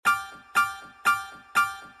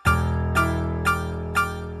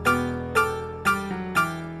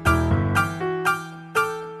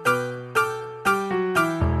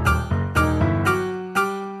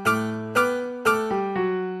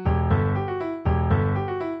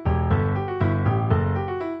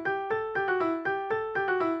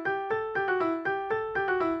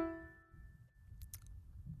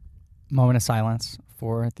Moment of silence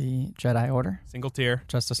for the Jedi Order. Single tear.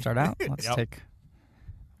 Just to start out, let's take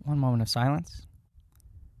one moment of silence.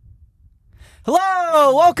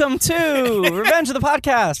 Hello, welcome to Revenge of the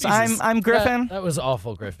Podcast. I'm Griffin. That was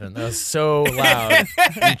awful, Griffin. That was so loud.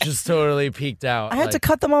 You just totally peaked out. I had to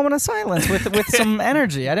cut the moment of silence with some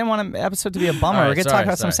energy. I didn't want the episode to be a bummer. Right, We're going to talk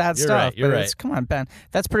about some sad You're stuff. Right, you're right. Come on, Ben.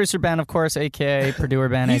 That's producer Ben, of course, a.k.a. Purduer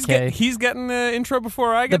Ben, a.k.a. He's getting the intro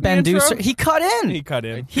before I the get the Ben intro. Deucer. He cut in. He cut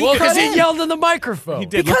in. Because he yelled in the microphone. He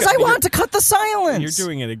did. Because I wanted to cut the silence. You're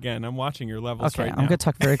doing it again. I'm watching your levels okay, right I'm now. going to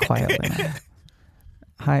talk very quietly now.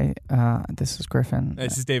 Hi, this is Griffin.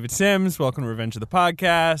 This is David Sims. Welcome to Revenge of the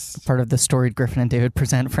Podcast. Part of the storied Griffin and David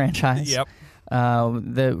Present franchise. Yep.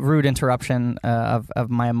 The rude interruption of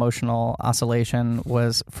my emotional oscillation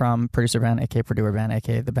was from producer Ben, a.k.a. Purduer Ben,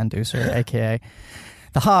 a.k.a. the Ben Deucer, a.k.a.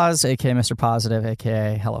 the Haas, a.k.a. Mr. Positive,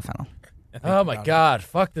 a.k.a. Hello Fennel. Oh my God!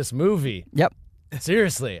 Fuck this movie. Yep.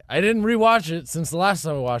 Seriously, I didn't rewatch it since the last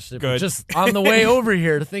time I watched it. Good. But just on the way over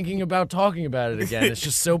here to thinking about talking about it again, it's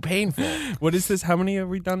just so painful. What is this? How many have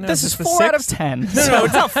we done now? This is the 4 out of 10. No,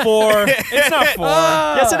 it's not 4. It's not 4.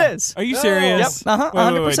 Yes, it is. Are you serious? Yep. Uh-huh.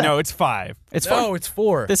 Wait. 100%. No, it's 5. It's 4. No, it's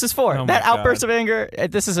 4. This is 4. Oh That my outburst God. of anger,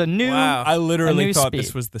 this is a new... Wow. I literally a new thought speed.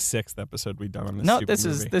 this was the 6th episode we've done on this No, stupid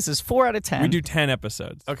movie. this is 4 out of 10. We do 10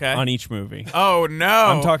 episodes Okay. on each movie. Oh, no.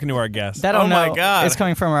 I'm talking to our guest. That Oh don't my know God. is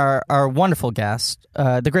coming from our wonderful guest,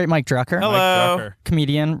 the great Mike Drucker. Hello. Mike Drucker.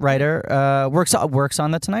 Comedian, writer, works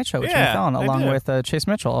on the Tonight Show with Jimmy Yeah, Fallon, I along do. with Chase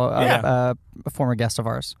Mitchell, Yeah. a former guest of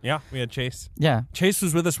ours. Yeah, we had Chase. Yeah, Chase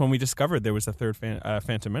was with us when we discovered there was a third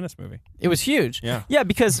Phantom Menace movie. it was huge. Yeah.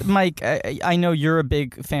 Because Mike, I know you're a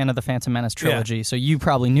big fan of the Phantom Menace trilogy, so you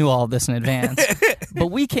probably knew all of this in advance. But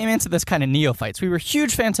we came into this kind of neophytes. We were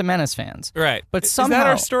huge Phantom Menace fans. Right. But Is somehow... that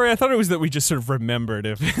our story? I thought it was that we just sort of remembered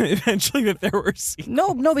eventually that there were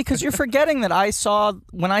sequels. No, because you're forgetting that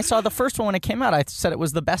when I saw the first one when it came out, I said it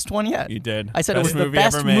was the best one yet. You did. I said Best it was the movie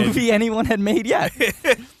best ever made. movie anyone had made yet.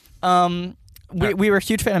 We were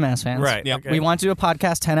huge Phantom Menace fans. Right. Yep. Okay. We wanted to do a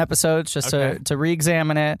podcast, 10 episodes, just Okay. to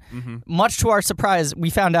re-examine it. Mm-hmm. Much to our surprise, we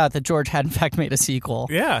found out that George had in fact made a sequel.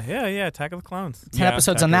 Yeah. Attack of the Clones. 10 Yeah,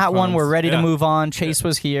 episodes Attack on of the that one. Clones. We're ready to Yeah. move on. Chase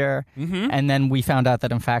was here. And then we found out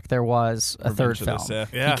that in fact there was a third Revenge of the film.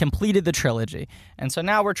 Sith. Yeah. He completed the trilogy. And so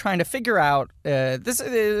now we're trying to figure out this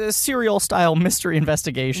a serial-style mystery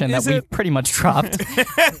investigation Is that we've it? pretty much dropped.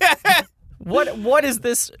 What is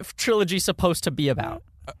this trilogy supposed to be about?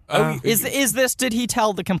 Is this? Did he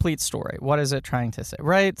tell the complete story? What is it trying to say?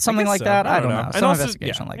 Right, something guess like so. that. I don't know. And Some also,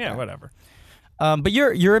 investigation like yeah, that. whatever. But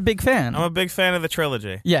you're a big fan. I'm a big fan of the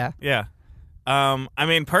trilogy. Yeah. Yeah. I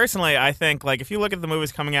mean, personally, I think, like, if you look at the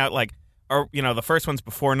movies coming out, like, or, you know, the first one's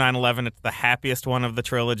before 9/11, it's the happiest one of the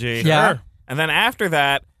trilogy. Yeah. Sure. And then after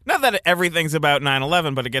that, not that everything's about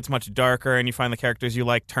 9/11, but it gets much darker, and you find the characters you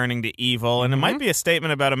like turning to evil. And it might be a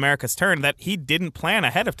statement about America's turn that he didn't plan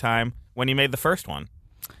ahead of time when he made the first one.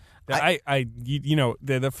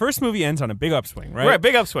 The first movie ends on a big upswing, right? Right,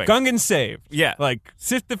 big upswing. Gungan saved. Yeah. Like,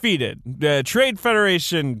 Sith defeated. The Trade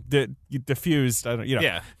Federation diffused.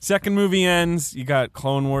 Yeah. Second movie ends. You got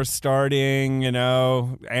Clone Wars starting.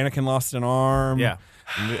 Anakin lost an arm. Yeah.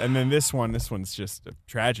 And then this one's just a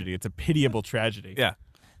tragedy. It's a pitiable tragedy. Yeah.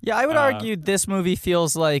 Yeah, I would argue this movie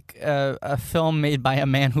feels like a film made by a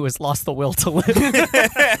man who has lost the will to live.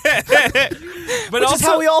 But Which also, is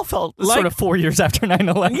how we all felt sort of 4 years after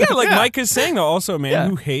 9/11. yeah, like Mike is saying, though, also a man Yeah.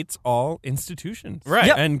 who hates all institutions. Right.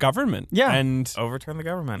 Yep. And government. Yeah. And, Overturn the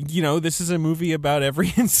government. this is a movie about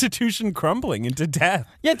every institution crumbling into death.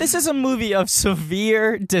 Yeah, this is a movie of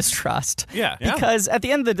severe distrust. Yeah. Because at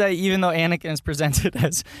the end of the day, even though Anakin is presented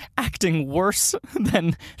as acting worse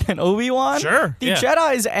than Obi-Wan, Sure, the yeah.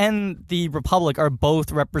 Jedis and the Republic are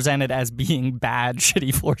both represented as being bad,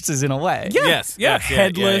 shitty forces in a way. Yes. Yeah, yes,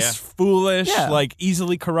 headless, foolish, Yeah. like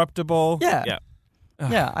easily corruptible. Yeah. Yeah.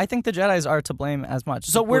 Yeah, I think the Jedis are to blame as much.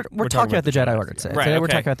 So we're We're talking about the Jedi Order today. Right, Today we're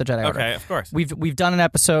okay. talking about the Jedi Order. Okay, of course. We've done an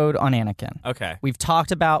episode on Anakin. Okay. We've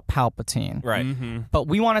talked about Palpatine. Right. But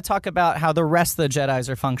we want to talk about how the rest of the Jedis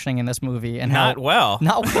are functioning in this movie and Not how well.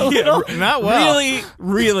 not well at all. Not well.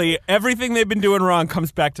 Really, everything they've been doing wrong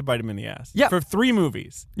comes back to bite them in the ass. Yeah. For 3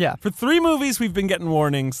 movies. Yeah. For 3 movies, we've been getting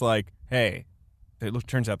warnings like, hey,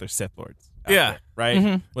 turns out they're Sith Lords. out Yeah. there, right?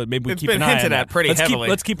 Mm-hmm. Well, maybe we It's keep been an eye hinted on at that. pretty let's heavily.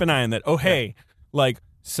 Let's keep an eye on that. Oh, hey, like,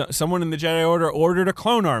 someone in the Jedi Order ordered a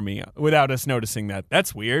clone army without us noticing that.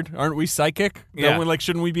 That's weird. Aren't we psychic? Yeah.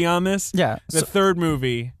 Shouldn't we be on this? Yeah. The third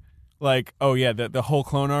movie, like, oh yeah, the whole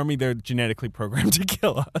clone army, they're genetically programmed to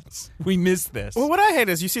kill us. We missed this. Well, what I hate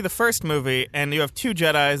is you see the first movie and you have 2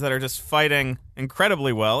 Jedis that are just fighting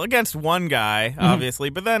incredibly well against one guy, obviously.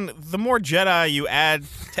 But then the more Jedi you add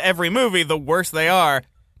to every movie, the worse they are.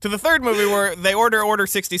 to the third movie where they Order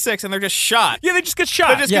 66 and they're just shot. Yeah, they just get shot.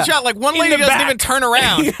 They just get shot. Like, one In lady the doesn't back. even turn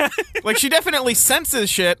around. Like, she definitely senses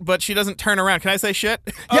shit, but she doesn't turn around. Can I say shit?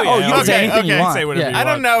 You can say anything you want. Say whatever Yeah. you I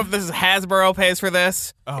don't want. know if this is Hasbro pays for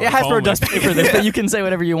this. Oh, Yeah, if Hasbro only. does pay for this, but you can say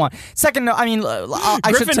whatever you want. Second, no, I mean, I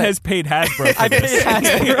should Griffin say, has paid Hasbro for I this.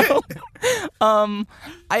 paid Hasbro.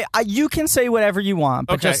 You can say whatever you want,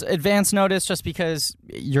 but Okay. just advance notice. Just because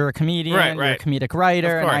you're a comedian, Right, you're a right. comedic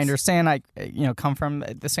writer, Of and I course. understand. I come from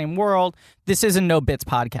the same world. This is a no bits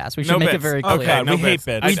podcast. We should No make it bits. very clear. Okay, no we hate bits.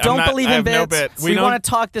 bits. We I'm don't not- believe I in have no bits. bits. We don't- want to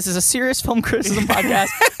talk. This is a serious film criticism podcast.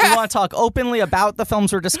 We want to talk openly about the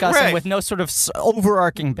films we're discussing Right. with no sort of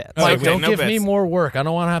overarching bits. Oh, Mike, okay, don't no give me bits. more work. I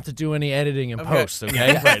don't want to have to do any editing in post,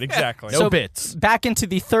 okay? Right, exactly. No So- bits. Back into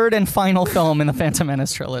the third and final film in the Phantom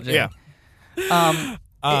Menace trilogy. Yeah.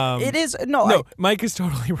 It is no. No, Mike is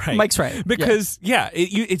totally right. Mike's right. Because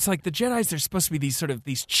it's like the Jedi's. They're supposed to be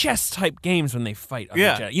these chess type games when they fight. On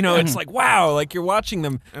Yeah. the Jedi. You know, it's like wow, like you're watching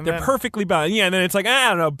them. And They're then- perfectly balanced. Yeah, and then it's like I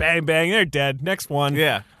don't know, bang bang, they're dead. Next one.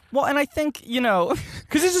 Yeah. Well, and I think because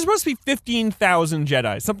this is supposed to be 15,000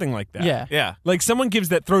 Jedi, something like that. yeah. Yeah. Like someone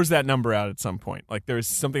throws that number out at some point. Like there's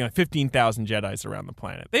something like 15,000 Jedis around the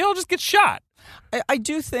planet. They all just get shot. I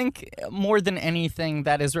do think more than anything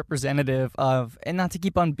that is representative of, and not to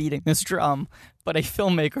keep on beating this drum, but a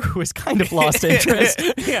filmmaker who has kind of lost interest.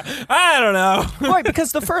 Yeah, I don't know. Right,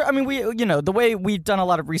 because the first, I mean, the way we've done a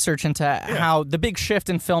lot of research into how the big shift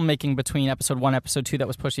in filmmaking between episode 1, episode 2 that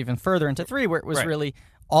was pushed even further into 3, where it was Right. really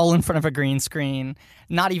all in front of a green screen,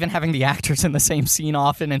 not even having the actors in the same scene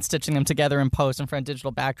often and stitching them together in post in front of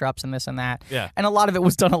digital backdrops and this and that. Yeah. And a lot of it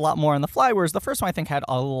was done a lot more on the fly, whereas the first one I think had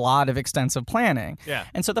a lot of extensive planning. Yeah.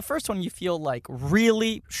 And so the first one you feel like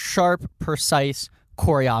really sharp, precise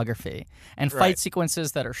choreography and fight Right.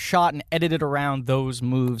 sequences that are shot and edited around those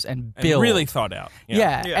moves and And built. really thought out.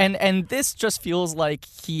 Yeah. Yeah. And this just feels like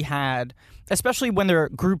he had, especially when there are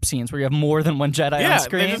group scenes where you have more than one Jedi Yeah, on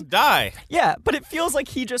screen. they just die. Yeah, but it feels like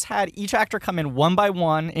he just had each actor come in one by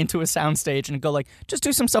one into a soundstage and go like, just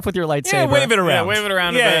do some stuff with your lightsaber. Yeah, wave it around. wave it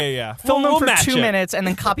around a Yeah, bit. yeah, yeah. Film We'll them for match 2 it. minutes and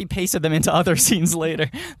then copy pasted them into other scenes later.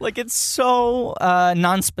 Like it's so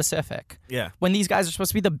non-specific. Yeah. When these guys are supposed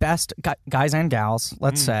to be the best guys and gals,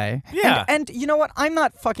 let's say. Yeah. And you know what? I'm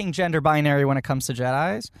not fucking gender binary when it comes to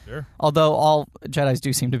Jedis. Sure. Although all Jedis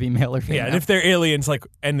do seem to be male or female. Yeah, and if they're aliens,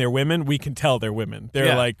 and they're women, we can tell they're women. They're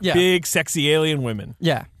Yeah. like Yeah. big, sexy alien women.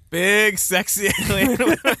 Yeah. Big, sexy alien.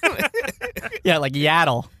 Yeah, like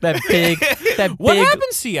Yaddle. That big What happened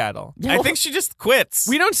to Seattle? Yeah, I well, think she just quits.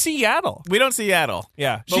 We don't see Yaddle. We don't see Yaddle.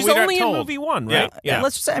 Yeah, But she's we aren't only in told. movie 1, Yeah. right? Yeah.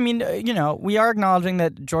 Let's just say, I mean, we are acknowledging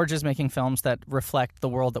that George is making films that reflect the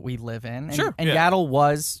world that we live in. And, Sure, And yeah. Yaddle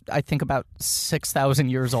was, I think, about 6,000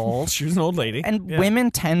 years old. She was an old lady. And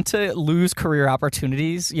women tend to lose career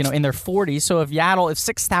opportunities, in their 40s. So if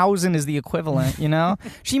 6,000 is the equivalent,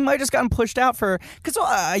 she might have just gotten pushed out because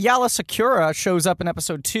Yala Sakura shows up in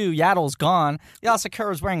episode 2. Yaddle's gone. Yala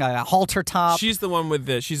Sakura's wearing a halter top. She's the one with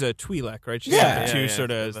she's a Twi'lek, right? She's Yeah. got the two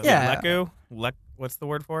sort of Yeah. Leku? What's the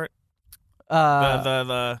word for it?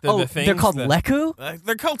 the the things they're called that- Leku?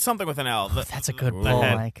 They're called something with an L. That's a good the pull,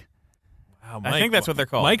 head. Mike. Wow, I think that's what they're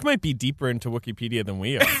called. Mike might be deeper into Wikipedia than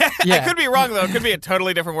we are. Yeah. I could be wrong, though. It could be a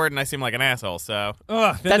totally different word, and I seem like an asshole, so.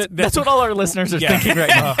 Ugh, That's what all our listeners are Yeah. thinking right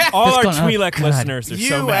now. all Just our going, "Oh, Twi'lek God." listeners are You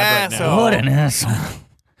so mad right asshole. now. What an asshole.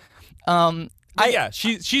 Yeah,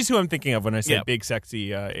 she's who I'm thinking of when I say Yeah. big,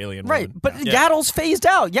 sexy alien Right, woman. but Yeah. Yaddle's phased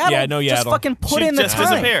out. Yaddle Yeah, no just Yaddle. fucking put She in the just time.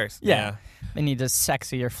 disappears. Yeah. They need a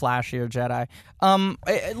sexier, flashier Jedi.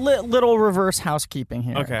 A little reverse housekeeping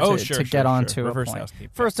here. Okay. To, Oh, sure, to sure, get on sure. to Reverse a point. housekeeping.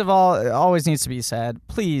 First of all, it always needs to be said,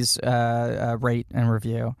 please rate and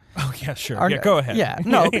review. Oh yeah, sure. Our- Yeah, go ahead. Yeah,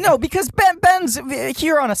 no, because Ben's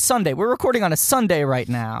here on a Sunday. We're recording on a Sunday right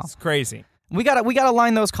now. It's crazy. We gotta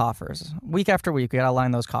line those coffers week after week. We gotta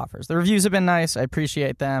line those coffers. The reviews have been nice. I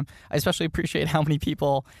appreciate them. I especially appreciate how many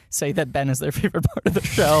people say that Ben is their favorite part of the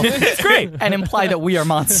show. It's great. And imply that we are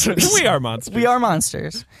monsters. We are monsters. We are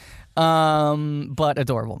monsters, but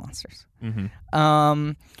adorable monsters.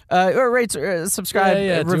 Rate, subscribe,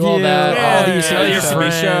 do review, all that. all Yeah, these yeah, Tell your yeah.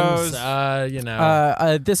 friends, shows.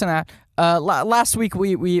 this and that. Last week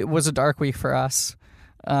we was a dark week for us.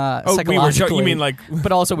 We were. Psychologically. You mean like?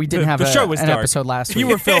 But also we didn't have the show was an dark. episode last week. You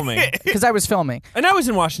were filming, because I was filming. and I was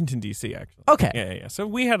in Washington D.C. actually. Okay. Yeah. So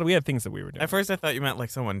we had things that we were doing. At first, I thought you meant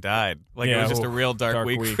like someone died. Like it Yeah, was just a well, real dark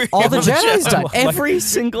week. All the Jedi's died. Like- Every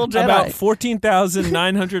single Jedi. About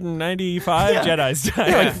 14,995 Yeah. Jedis died.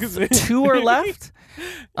 Yeah, like 2 are left.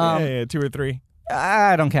 Yeah, 2 or 3.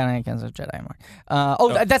 I don't count Anakin as a Jedi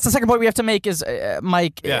anymore. That's the second point we have to make is,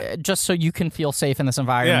 Mike, just so you can feel safe in this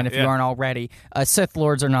environment if you aren't already, Sith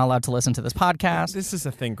Lords are not allowed to listen to this podcast. This is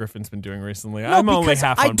a thing Griffin's been doing recently. No, I'm only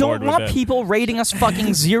half on I don't board want with it. people rating us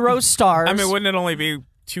fucking 0 stars. I mean, wouldn't it only be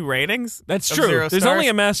 2 ratings? That's of true. 0 There's stars? only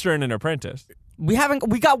a master and an apprentice. We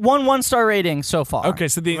got 1 1-star rating so far. Okay,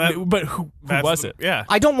 so but who was it? Yeah.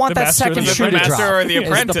 I don't want The that master or second the shoe to master drop. or the is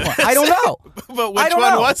apprentice? point. I don't know. But I which don't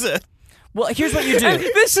one know. was it? Well, here's what you do.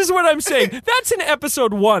 This is what I'm saying. That's in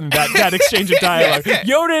episode 1, that exchange of dialogue.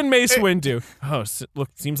 Yoda and Mace Windu. Oh, look,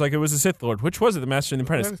 seems like it was a Sith Lord. Which was it, the Master and the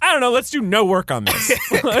Apprentice? I don't know. Let's do no work on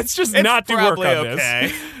this. Let's just not do work on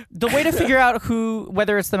this. The way to figure out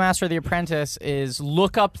whether it's the Master or the Apprentice is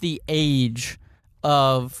look up the age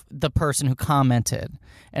of the person who commented.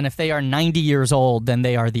 And if they are 90 years old, then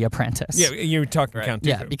they are the apprentice. Yeah, you're talking Count Dooku.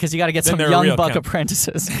 Yeah, because you got to get Then some they're a young real buck Count.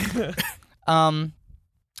 apprentices.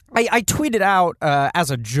 I tweeted out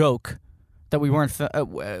as a joke that we weren't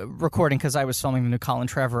recording because I was filming the new Colin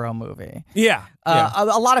Trevorrow movie. Yeah.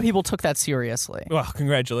 A lot of people took that seriously. Well,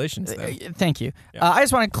 congratulations, then. Thank you. Yeah. I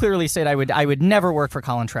just want to clearly state I would never work for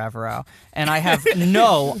Colin Trevorrow, and I have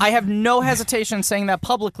no hesitation in saying that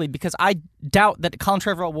publicly because I doubt that Colin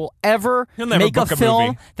Trevorrow will ever He'll never make a book a film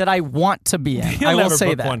movie. that I want to be in. He'll I will never say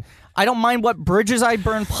book that. one. I don't mind what bridges I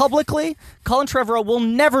burn publicly. Colin Trevorrow will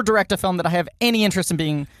never direct a film that I have any interest in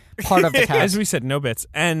being part of the cast. As we said, no bits.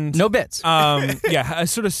 And No bits. a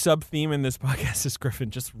sort of sub-theme in this podcast is Griffin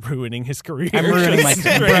just ruining his career. I'm ruining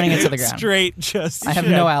I'm burning it to the ground. Straight just I have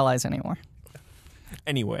no allies anymore.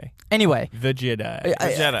 Anyway, The Jedi.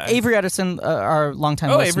 Jedi. Avery Edison, our longtime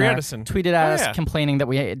listener, Avery Edison. tweeted at us yeah. complaining that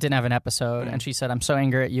we didn't have an episode, and she said, "I'm so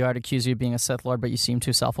angry at you. I'd accuse you of being a Sith Lord, but you seem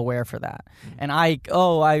too self-aware for that." And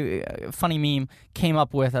funny meme came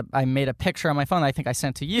up with I made a picture on my phone that I think I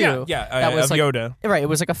sent to you. That was of like, Yoda. Right, it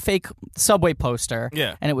was like a fake Subway poster.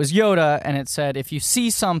 Yeah. And it was Yoda, and it said, if you see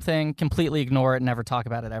something, completely ignore it and never talk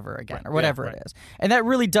about it ever again, or whatever it is. And that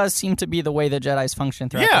really does seem to be the way that Jedis function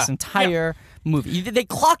throughout this entire movie. They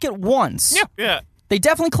clock it once. Yeah. They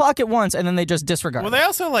definitely clock it once, and then they just disregard Well, it. they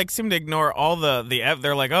also seem to ignore all the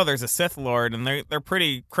they're like, oh, there's a Sith Lord, and they're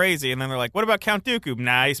pretty crazy, and then they're like, what about Count Dooku?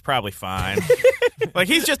 Nah, he's probably fine.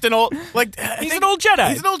 He's just an old He's an old Jedi.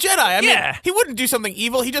 He's an old Jedi. I mean, he wouldn't do something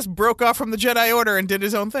evil. He just broke off from the Jedi Order and did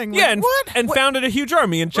his own thing. And founded a huge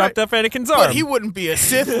army and chopped off Anakin's arm. But he wouldn't be a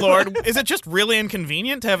Sith Lord. Is it just really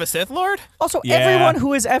inconvenient to have a Sith Lord? Also, Yeah. everyone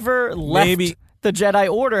who has ever left Maybe. the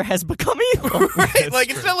Jedi Order has become evil. Right?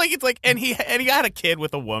 It's not like it's like, and he had a kid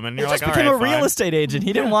with a woman. He You're just like, became all a right, real fine. estate agent.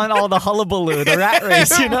 He didn't want all the hullabaloo, the rat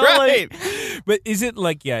race, you know? Right. But is it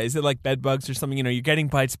like bed bugs or something? You're getting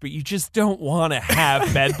bites, but you just don't want to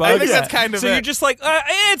have bed bugs. I think that's kind of so it. you're just like,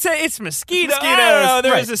 it's mosquito. I Mosquitoes. don't know.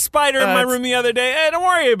 There Right. was a spider in my room the other day. Hey, don't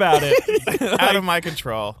worry about it. Out of my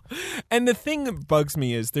control. And the thing that bugs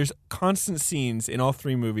me is there's constant scenes in all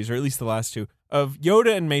 3 movies, or at least the last 2, of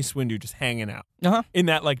Yoda and Mace Windu just hanging out in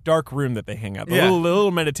that dark room that they hang out, the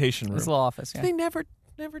little meditation room. His little office, yeah. They never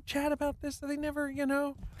chat about this. They never,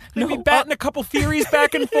 maybe batting a couple theories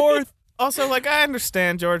back and forth. Also, I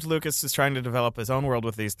understand George Lucas is trying to develop his own world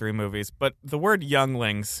with these 3 movies, but the word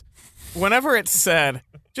younglings, whenever it's said,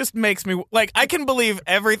 just makes me I can believe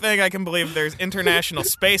everything. I can believe there's international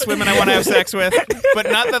space women I want to have sex with, but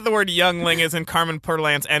not that the word youngling is in Carmen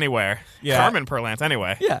Purlance anywhere. Yeah. Carmen Purlance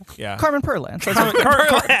anyway. Yeah. Carmen Purlance.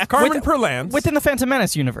 That's Carmen Purlance. within the Phantom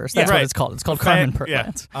Menace universe. That's Yeah. what Right. it's called. It's called Carmen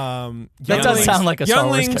Purlance. That does sound like a Star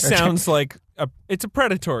Wars Youngling character. sounds like it's a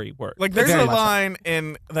predatory word. There's Very a much so. line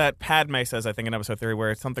in that Padme says, I think, in episode 3,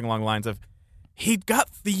 where it's something along the lines of, he got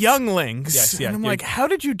the younglings. Yes, yeah, And I'm yeah. like, how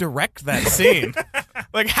did you direct that scene?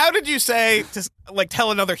 How did you say,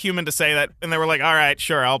 tell another human to say that? And they were like, all right,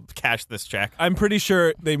 sure, I'll cash this check. I'm pretty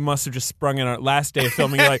sure they must have just sprung in our last day of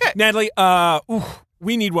filming. You're like, Natalie,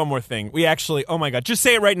 we need one more thing. We actually, oh my God, just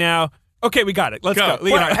say it right now. Okay, we got it. Let's go.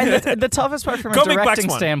 And the toughest part from Go a make Black directing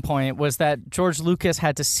Swan. standpoint was that George Lucas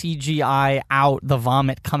had to CGI out the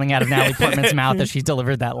vomit coming out of Natalie Portman's mouth as she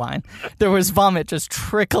delivered that line. There was vomit just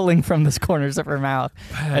trickling from the corners of her mouth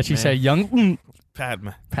as she said, Padme.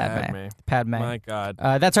 Padme. My God.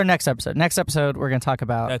 That's our next episode. Next episode, we're going to talk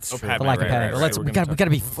about That's true. the Padme, lack of right, Padme. right, Let's right. we got to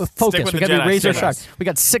be focused. with We the got to be Jedi. razor Stick sharp. with us. We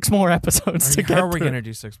got 6 more episodes to get How are we through. going to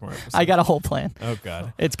do 6 more episodes? I got a whole plan. Oh,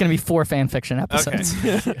 God. It's going to be 4 fan fiction episodes.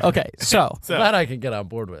 Okay, so That I can get on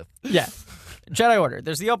board with. yeah. Jedi Order.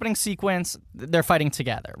 There's the opening sequence. They're fighting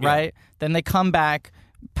together, right? Then they come back.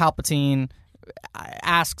 Palpatine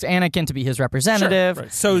asks Anakin to be his representative.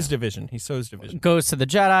 Right. So's division. He so's division. Goes to the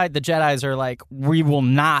Jedi. The Jedis are like, we will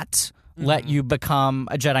not let you become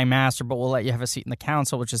a Jedi Master, but we'll let you have a seat in the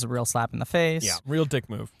Council, which is a real slap in the face. Yeah, real dick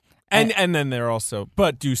move. And then they're also,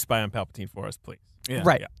 but do spy on Palpatine for us, please. Yeah.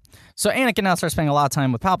 Right. Yeah. So Anakin now starts spending a lot of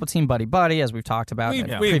time with Palpatine, buddy, as we've talked about in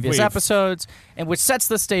previous episodes, and which sets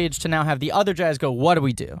the stage to now have the other Jedis go, what do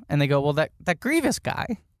we do? And they go, well, that Grievous guy.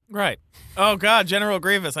 Right. Oh, God, General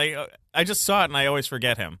Grievous. I just saw it, and I always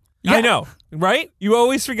forget him. Yeah. I know, right? You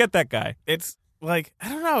always forget that guy. It's like, I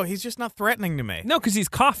don't know. He's just not threatening to me. No, because he's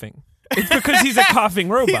coughing. It's because he's a coughing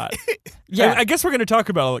robot. Yeah. I guess we're going to talk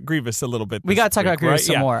about Grievous a little bit. We got to talk about Grievous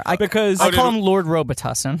some more. Because I call him Lord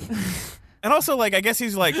Robitussin. And also, like, I guess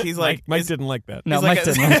he's like Mike didn't like that. No, Mike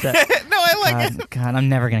didn't like that. No, I like it. God, I'm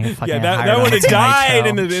never gonna get fucking that would have died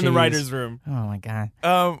in the writer's room. Oh my God.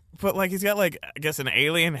 But like he's got like I guess an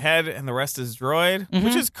alien head and the rest is droid,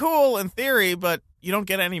 which is cool in theory, but you don't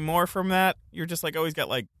get any more from that. You're just like, oh, he's got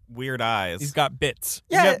like weird eyes. He's got bits.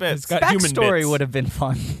 Yeah, He's got human backstory bits. would have been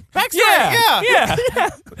fun. Backstory, Yeah.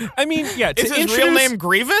 I mean, yeah. Is his real name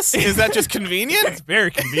Grievous? Is that just convenient? It's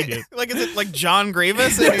very convenient. Like, is it like John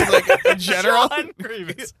Grievous and he's like a general? John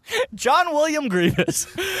Grievous. John William Grievous.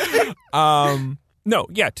 No,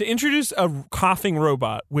 yeah. To introduce a coughing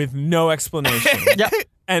robot with no explanation. Yep.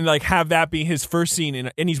 And like have that be his first scene,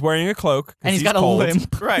 and he's wearing a cloak, And he's got cold. a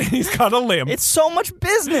limp. Right. He's got a limp. It's so much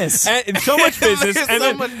business. And it's so much business. It's and, so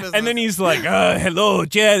then, much business. and then he's like, hello,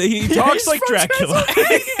 Jed. He talks he's like from Dracula.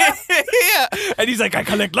 Yeah. And he's like, I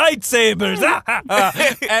collect lightsabers.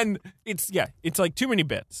 And it's like too many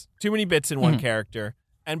bits in one character.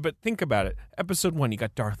 But think about it. Episode 1, you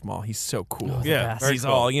got Darth Maul. He's so cool. Yeah, very He's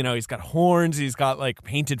cool. all, he's got horns. He's got like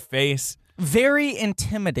painted face. Very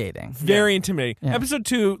intimidating. Very intimidating. Yeah. Episode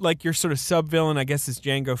 2, like your sort of sub-villain, I guess, is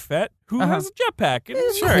Jango Fett, who has a jetpack. And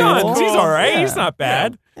He's guns. cool. He's all right. Yeah. He's not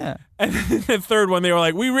bad. Yeah. And then the third one, they were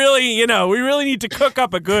like, we really need to cook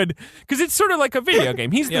up a good, because it's sort of like a video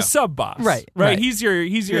game. He's the sub boss, Right. He's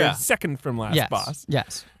your second from last Yes. boss.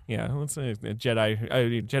 Yes. Yeah, let's say a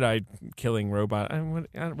Jedi killing robot.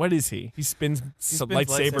 What is he? He spins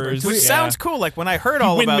lightsabers, Which sounds cool. Like when I heard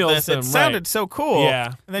all about windmills this, them, it sounded right. so cool.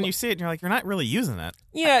 Yeah. And then you see it and you're like, you're not really using it.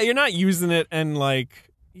 Yeah, you're not using it, and like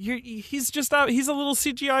he's just out. He's a little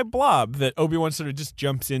CGI blob that Obi-Wan sort of just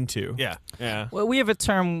jumps into. Yeah. Well, we have a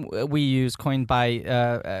term we use coined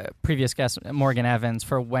by previous guest Morgan Evans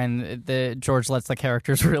for when George lets the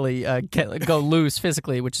characters really go loose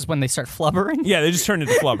physically, which is when they start flubbering. Yeah, they just turn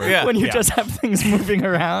into flubber. Yeah. When you just have things moving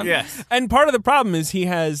around. Yes. And part of the problem is he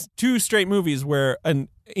has 2 straight movies where an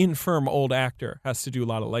infirm old actor has to do a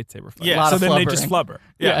lot of lightsaber fights. Yeah. A lot So of then they flubbering. just flubber.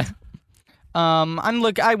 Yeah.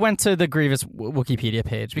 I went to the Grievous Wikipedia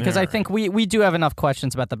page because I think we do have enough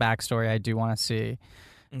questions about the backstory I do want to see.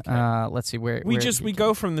 Okay. Let's see where We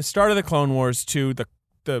go from the start of the Clone Wars to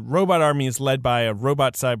the robot army is led by a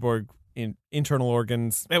robot cyborg in internal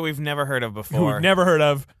organs That we've never heard of who before. we've never heard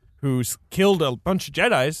of, who's killed a bunch of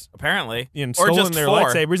Jedis Apparently. and Or stolen just their 4.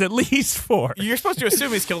 lightsabers, at least 4. You're supposed to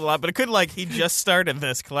assume he's killed a lot, but it could he just started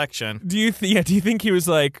this collection. Do you think he was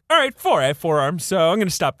like, all right, 4, I have 4 arms, so I'm going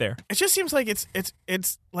to stop there? It just seems like it's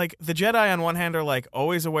like the Jedi on one hand are like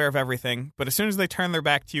always aware of everything, but as soon as they turn their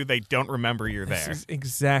back to you, they don't remember you're This there. is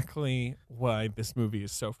exactly why this movie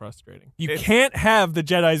is so frustrating. You can't have the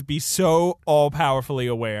Jedis be so all-powerfully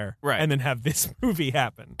aware and then have this movie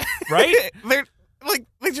happen, right?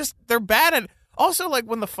 They're bad at. Also, like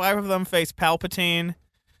when the 5 of them face Palpatine,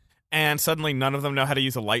 and suddenly none of them know how to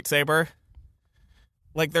use a lightsaber.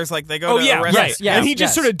 Like there's they go. to the rest- yes, and he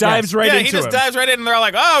just sort of dives right yeah, into he just him. dives right in, and they're all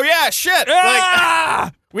like, "Oh yeah, shit!"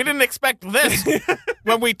 Ah! We didn't expect this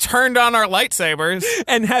when we turned on our lightsabers.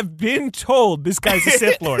 And have been told this guy's a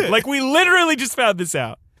Sith Lord. Like we literally just found this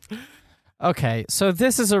out. Okay, so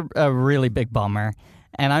this is a really big bummer.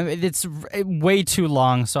 And it's way too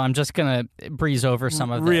long, so I'm just going to breeze over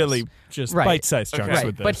some of this. Really just bite-sized chunks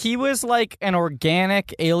with this. But he was like an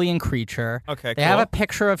organic alien creature. Okay, They have a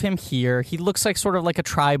picture of him here. He looks like sort of like a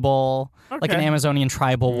tribal, like an Amazonian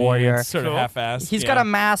tribal warrior. It's sort of half-assed. He's got a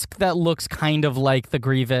mask that looks kind of like the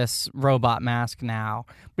Grievous robot mask now.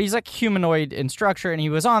 But he's like humanoid in structure, and he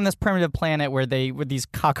was on this primitive planet where they were these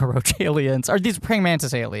cockroach aliens, or these praying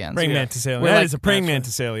mantis aliens. Praying mantis alien. We're That like- is a praying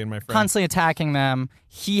mantis alien, my friend. Constantly attacking them.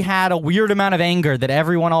 He had a weird amount of anger that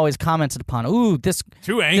everyone always commented upon. Ooh, this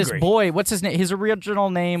angry. boy, what's his name? His original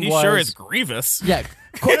name He was... sure is Grievous. Yeah.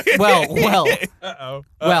 Well.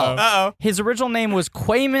 Uh-oh. His original name was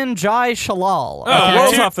Quayman Jai Shalal. Oh,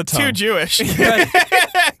 rolls off the tongue. Too Jewish. He had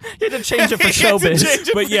to change it for showbiz.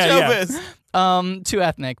 But yeah. Too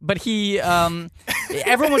ethnic. But he,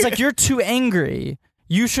 everyone was like, you're too angry.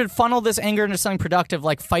 You should funnel this anger into something productive,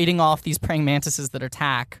 like fighting off these praying mantises that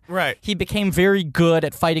attack. Right. He became very good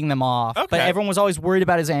at fighting them off. Okay. But everyone was always worried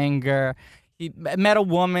about his anger. He met a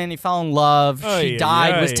woman. He fell in love. She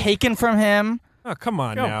died, was taken from him. Oh, come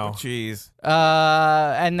on now. Jeez.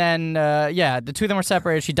 And then, the two of them were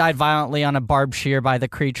separated. She died violently on a barbed shear by the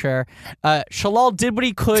creature. Shalal did what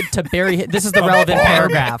he could to bury this is the relevant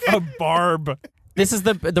paragraph. A barb. This is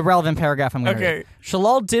the relevant paragraph I'm going to read.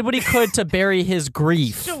 Shalal did what he could to bury his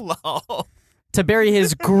grief. Shalal. To bury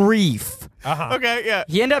his grief. Okay, yeah.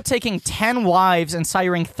 He ended up taking 10 wives and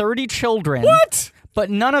siring 30 children. What? But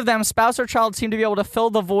none of them, spouse or child, seemed to be able to fill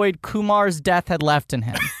the void Kumar's death had left in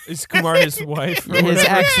him. Is Kumar his wife? His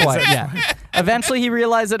ex-wife, yeah. Eventually, he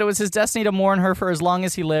realized that it was his destiny to mourn her for as long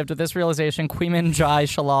as he lived. With this realization, Queeman Jai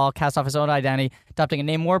Shalal cast off his own identity, adopting a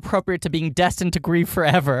name more appropriate to being destined to grieve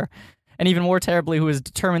forever. And even more terribly, who was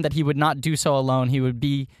determined that he would not do so alone. He would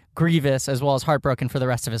be grievous as well as heartbroken for the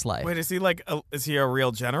rest of his life. Wait, is he a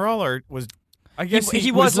real general or was... I guess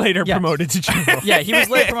he was later promoted to general. Yeah, he was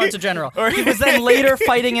later promoted to general. He was then later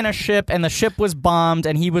fighting in a ship, and the ship was bombed,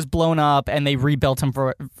 and he was blown up, and they rebuilt him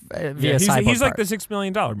via cyborg he's like parts. the $6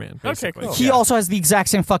 million man, basically. Okay, cool. He also has the exact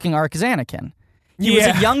same fucking arc as Anakin. He was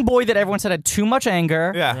a young boy that everyone said had too much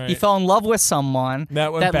anger. Yeah. Right. He fell in love with someone.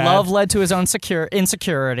 That went bad. Love led to his own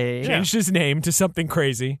insecurity. Changed his name to something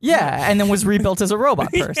crazy. Yeah, and then was rebuilt as a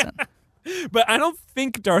robot person. But I don't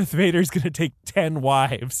think Darth Vader's going to take 10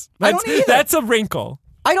 wives. I don't either. That's a wrinkle.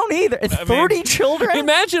 I don't either. It's 30 children?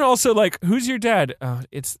 Imagine also, like, who's your dad?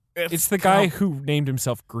 It's the guy who named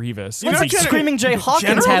himself Grievous. You know, Screaming Jay Hawkins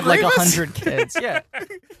General had like Grievous? 100 kids. Yeah.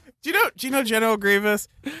 Do you know General Grievous?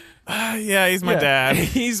 Yeah, he's my dad.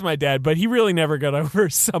 He's my dad, but he really never got over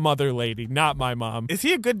some other lady, not my mom. Is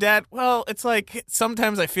he a good dad? Well, it's like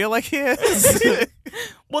sometimes I feel like he is.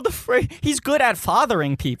 Well, he's good at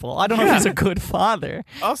fathering people. I don't know if he's a good father.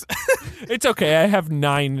 Also, It's okay. I have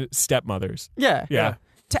 9 stepmothers. Yeah. Yeah.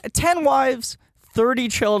 10 wives, 30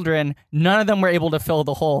 children, none of them were able to fill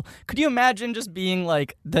the hole. Could you imagine just being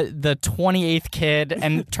like the 28th kid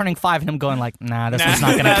and turning 5 and him going like, nah, this one's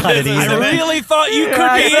not going to cut it I either. really thought you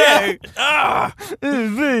could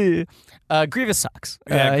be it. Grievous sucks.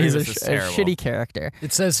 Yeah, he's Grievous is a terrible. shitty character.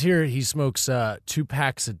 It says here he smokes 2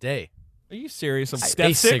 packs a day. Are you serious? Of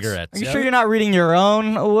Space cigarettes. Are you sure you're not reading your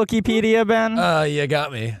own Wikipedia, Ben? You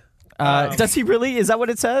got me. Does he really? Is that what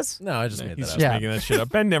it says? No, I just made He's that just up. Yeah. making that shit up.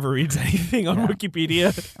 Ben never reads anything on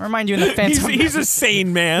Wikipedia. I remind you in the Phantom. He's a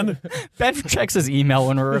sane man. Ben checks his email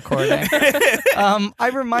when we're recording. I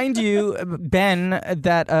remind you, Ben,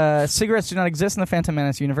 that cigarettes do not exist in the Phantom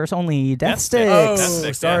Menace universe. Only death sticks. Oh, That's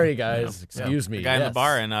sick, sorry, yeah. guys. Excuse me. the guy in the Yes.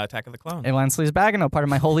 bar in Attack of the Clones. And Lansley's Bagano, part of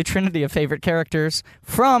my holy trinity of favorite characters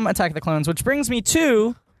from Attack of the Clones, which brings me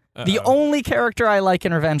to the only character I like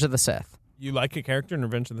in Revenge of the Sith. You like a character in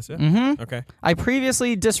Revenge of the Sith? Mm-hmm. Okay. I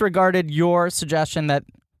previously disregarded your suggestion that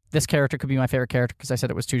this character could be my favorite character because I said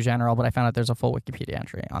it was too general, but I found out there's a full Wikipedia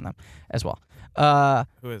entry on them as well.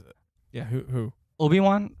 Who is it? Yeah, who?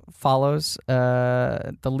 Obi-Wan follows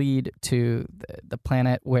the lead to the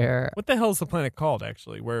planet where... What the hell is the planet called,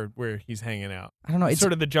 actually, where he's hanging out? I don't know. It's It's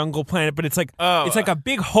sort of the jungle planet, but it's like Oh, it's like a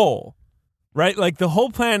big hole, right? Like the whole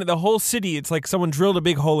planet, the whole city, it's like someone drilled a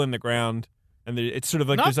big hole in the ground, and it's sort of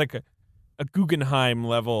like there's like a Guggenheim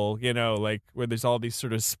level, like where there's all these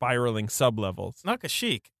sort of spiraling sub-levels. not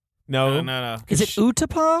Kashyyyk. No. No. Is it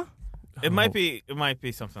Utapau? It might be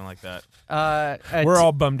something like that. We're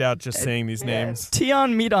all bummed out just saying these names.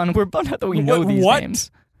 Tion Medon. We're bummed out that we know these What? names.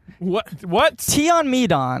 What? Tion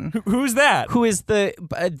Medon, Who's that? who is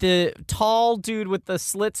the tall dude with the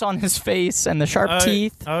slits on his face and the sharp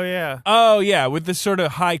teeth. Oh yeah. Oh, yeah, with this sort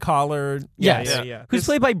of high collar. Yes. Yeah. Who's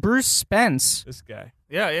played by Bruce Spence. This guy.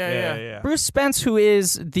 Yeah. Bruce Spence, who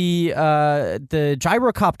is the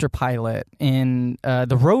gyrocopter pilot in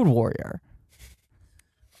The Road Warrior.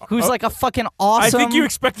 Who's like a fucking awesome... I think you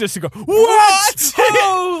expect us to go, what?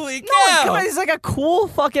 Holy No, cow! come on, he's like a cool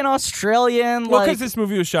fucking Australian. Well, like, because this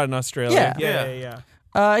movie was shot in Australia.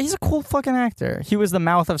 Yeah. he's a cool fucking actor. He was the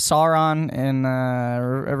mouth of Sauron in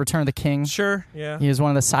Return of the King. Sure, yeah. He was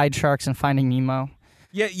one of the side sharks in Finding Nemo.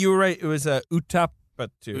 Yeah, you were right. It was Utapau.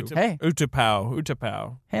 Hey.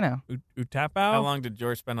 Utapau. Hey now. Utapau? How long did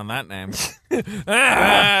George spend on that name?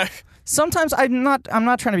 Sometimes I'm not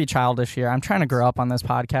trying to be childish here. I'm trying to grow up on this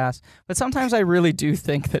podcast. But sometimes I really do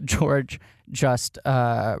think that George just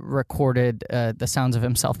recorded the sounds of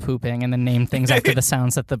himself pooping and then named things after the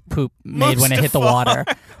sounds that the poop made when it hit the water.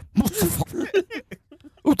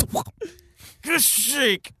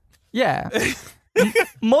 Kashyyyk. Yeah.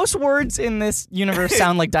 Most words in this universe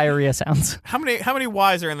sound like diarrhea sounds. How many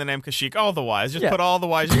Y's are in the name Kashyyyk? All the Y's. Just Yeah. put all the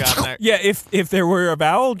Y's you got in there. Yeah, if there were a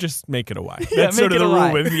vowel, just make it a Y. That's sort make of it the a rule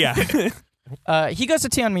Y. with, yeah. He goes to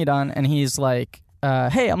Tion Medon and he's like,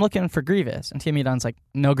 hey, I'm looking for Grievous. And Tion Medon's like,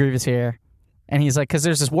 no Grievous here. And he's like, because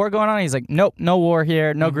there's this war going on. He's like, nope, no war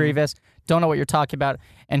here, no Grievous. don't know what you're talking about.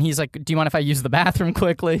 And he's like, do you mind if I use the bathroom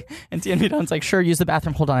quickly? And Tien Midon's like, sure, use the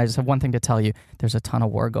bathroom. Hold on, I just have one thing to tell you. There's a ton of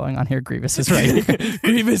war going on here. Grievous is right here.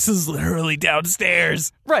 Grievous is literally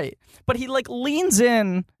downstairs. Right. But he like leans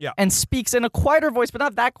in and speaks in a quieter voice, but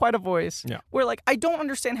not that quiet a voice. Yeah. Where like, I don't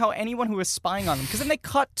understand how anyone who is spying on them, because then they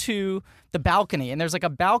cut to the balcony, and there's like a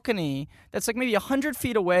balcony that's like maybe 100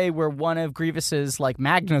 feet away where one of Grievous's like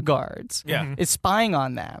Magna guards is spying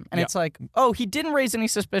on them. And it's like, oh, he didn't raise any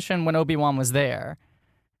suspicion when Obi-Wan was there.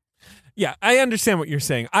 Yeah, I understand what you're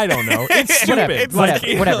saying. I don't know. It's stupid.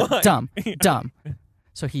 Whatever. Dumb.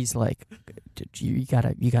 So he's like, you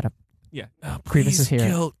gotta. Yeah. Grievous is here.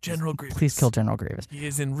 Kill General Grievous. Please kill General Grievous. He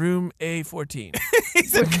is in room A14.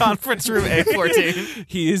 He's in conference room A14.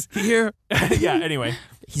 He is here. Yeah, anyway.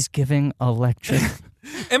 He's giving a lecture.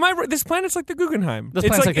 Am I right? This planet's like the Guggenheim. This It's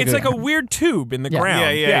planet's like like the it's like a Guggenheim. weird tube in the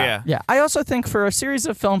ground. Yeah. Yeah, I also think for a series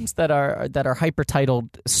of films that are hyper titled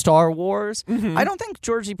Star Wars, I don't think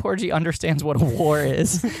Georgie Porgy understands what a war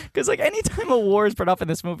is. Because like anytime a war is brought up in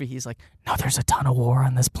this movie, he's like, no, there's a ton of war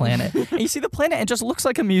on this planet. And you see the planet, it just looks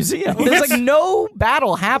like a museum. There's like no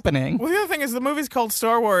battle happening. Well, the other thing is the movie's called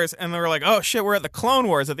Star Wars, and they were like, oh shit, we're at the Clone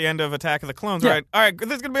Wars at the end of Attack of the Clones, Yeah. right? All right, this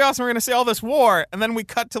is going to be awesome. We're going to see all this war. And then we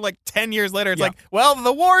cut to like 10 years later. It's like, well,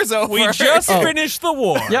 the war's over. We just finished the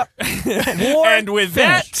war. Yep. War And with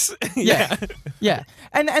finished. that, Yeah.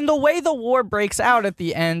 And the way the war breaks out at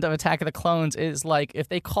the end of Attack of the Clones is like if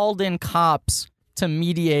they called in cops to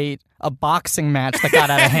mediate a boxing match that got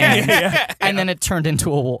out of hand, and then it turned into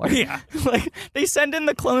a war. Yeah. Like they send in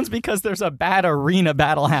the clones because there's a bad arena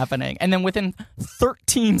battle happening, and then within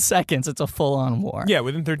 13 seconds, it's a full-on war. Yeah,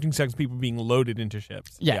 within 13 seconds, people being loaded into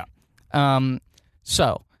ships. Yeah.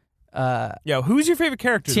 Yeah, who's your favorite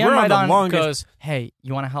character? Tien We're on the Midon longest. goes, hey,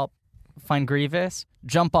 you want to help find Grievous?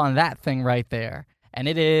 Jump on that thing right there. And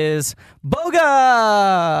it is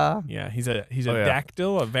Boga! Yeah, he's a yeah.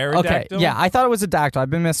 dactyl, a Okay, veridactyl. yeah, I thought it was a dactyl. I've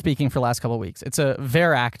been misspeaking for the last couple of weeks. It's a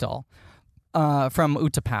veractyl from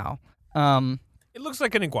Utapau. It looks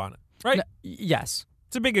like an iguana, right? Yes.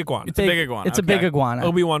 It's a big iguana. It's a big iguana. It's a big Okay. iguana.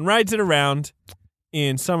 Obi-Wan rides it around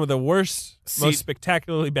in some of the worst, most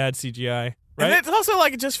spectacularly bad CGI. And Right? it's also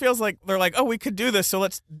like, it just feels like they're like, oh, we could do this, so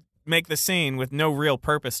let's make the scene with no real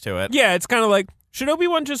purpose to it. Yeah, it's kind of like, should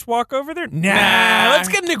Obi-Wan just walk over there? Nah, let's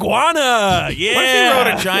get an iguana. Yeah. What if he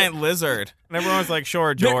rode a giant lizard? And everyone's like,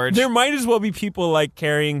 sure, George. There might as well be people like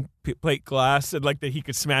carrying plate glass and like that he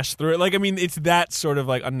could smash through it. Like, I mean, it's that sort of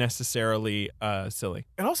like unnecessarily silly.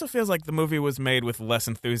 It also feels like the movie was made with less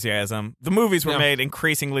enthusiasm. The movies were made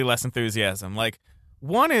increasingly less enthusiasm. Like,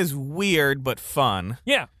 one is weird but fun.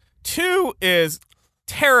 Yeah. Two is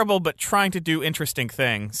terrible but trying to do interesting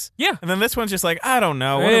things. Yeah. And then this one's just like, I don't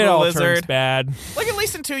know. What It a all lizard. turns bad. Like, at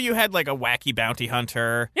least in two, you had like a wacky bounty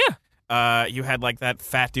hunter. Yeah. You had like that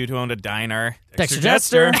fat dude who owned a diner. Dexter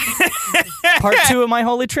Jester. Part 2 of My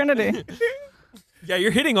Holy Trinity. Yeah,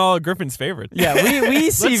 you're hitting all of Griffin's favorites. Yeah,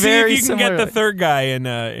 we see Let's very see if you can similar. get the third guy in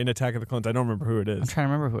Attack of the Clones. I don't remember who it I'm is. trying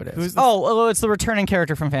to remember who it is. Who's the- it's the returning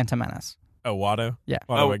character from Phantom Menace. Oh, Watto? Yeah.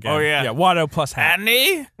 Watto again. oh, yeah. Yeah, Watto plus hat.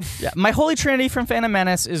 Annie? Yeah, My Holy Trinity from Phantom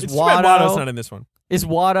Menace is It's too bad Watto's not Watto, in this one.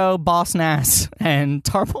 Boss Nass, and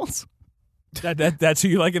Tarbles. That's who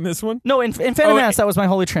you like in this one? No, in Phantom Menace, that was My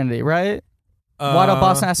Holy Trinity, right? Watto,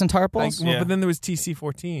 Boss Nass, and Tarbles. Well, Yeah. but then there was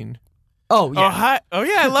TC-14. Oh, yeah. Oh, hi. Oh,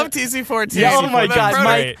 yeah, I love TC-14. Yeah, oh my TC-14 's God, great.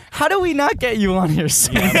 Mike! How do we not get you on here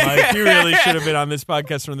soon? Yeah, Mike, you really should have been on this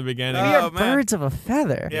podcast from the beginning. We Oh, are man. birds of a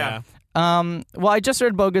feather. Yeah. Well, I just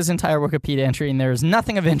read Boga's entire Wikipedia entry, and there's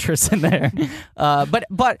nothing of interest in there. But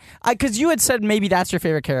because you had said maybe that's your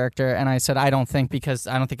favorite character, and I said I don't think because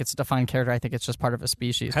I don't think it's a defined character. I think it's just part of a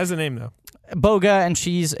species. Has a name, though. Boga, and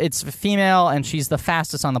it's female, and she's the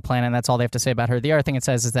fastest on the planet. And that's all they have to say about her. The other thing it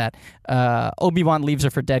says is that Obi-Wan leaves her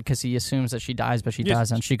for dead because he assumes that she dies, but she Yes.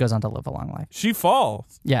 doesn't. She goes on to live a long life. She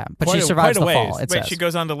falls. Yeah, but Quite she a- survives quite the a fall. ways. It Wait, says. she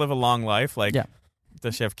goes on to live a long life? Like, Yeah.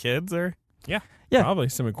 Does she have kids or? Yeah. Probably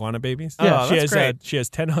some iguana babies. Yeah. Oh, she that's has great. she has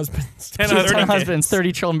 10 husbands. 10 She has other 10 kids. husbands,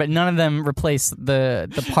 30 children, but none of them replace the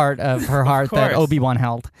part of her heart that course. Obi-Wan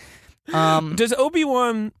held. Does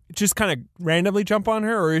Obi-Wan just kind of randomly jump on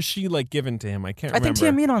her, or is she like given to him? I can't I think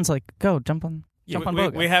remember. Tien Midon's like, go, jump on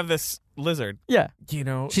Boga. we have this lizard. Yeah. You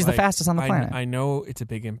know, She's the like, fastest on the planet. I know it's a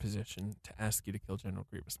big imposition to ask you to kill General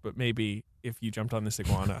Grievous, but maybe if you jumped on this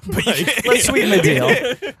iguana, Let's sweeten the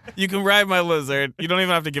deal. You can ride my lizard. You don't even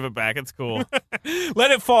have to give it back. It's cool.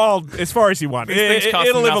 let it fall as far as you want. These things cost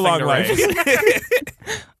It'll live a nothing long to life.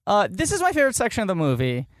 raise. This is my favorite section of the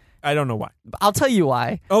movie. I don't know why. I'll tell you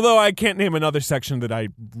why. Although I can't name another section that I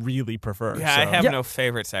really prefer. Yeah, I so. have Yeah. no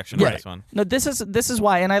favorite section Yeah. of this one. No, this is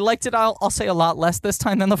why, and I liked it. I'll say a lot less this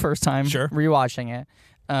time than the first time. Sure. Rewatching it,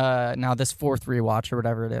 now this fourth rewatch or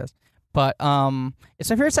whatever it is. But it's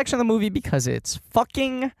my favorite section of the movie because it's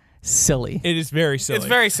fucking silly. It is very silly. It's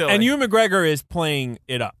very silly. And Ewan McGregor is playing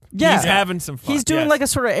it up. Yeah. He's having some fun. He's doing like a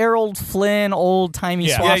sort of Errol Flynn, old-timey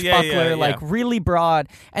swashbuckler, like really broad.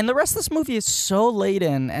 And the rest of this movie is so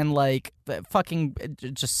laden and like fucking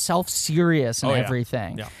just self-serious and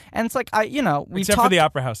everything. Yeah. And it's like, we've Except talked... for the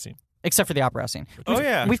opera house scene. Except for the opera house scene.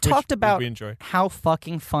 We've talked about we enjoy. how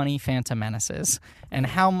fucking funny Phantom Menace is and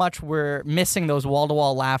how much we're missing those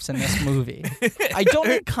wall-to-wall laughs in this movie. I don't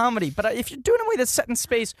need comedy, but if you're doing a movie that's set in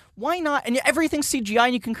space, why not? And everything's CGI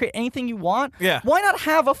and you can create anything you want. Yeah. Why not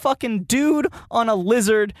have a fucking dude on a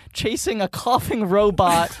lizard chasing a coughing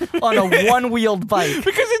robot on a one-wheeled bike?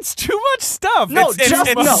 Because it's too much stuff. No,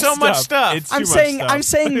 it's so much stuff. It's too I'm much saying stuff. I'm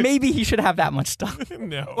saying maybe he should have that much stuff.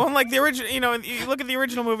 No. Well, like the original, you look at the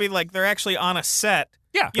original movie, like they're actually on a set.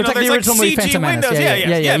 Yeah. You It's know, like the there's original movie, CG Phantom Menace. windows.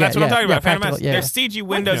 Yeah, That's what I'm talking about. Phantom practical, Menace. There's CG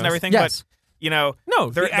windows and everything, Yes. but No,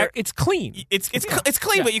 they're- it's clean. it's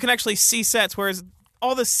clean, but you can actually see sets. Whereas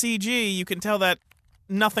all the CG, you can tell that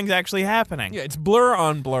nothing's actually happening. Yeah, it's blur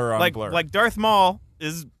on blur on blur. Like Darth Maul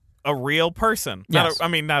is a real person. Yes.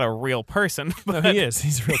 Not a real person, No, but he is.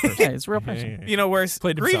 He's a real person. Yeah, it's a real person. you know, whereas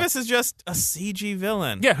Played himself. Grievous is just a CG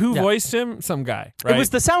villain. Yeah, who Yeah. voiced him? Some guy, right? It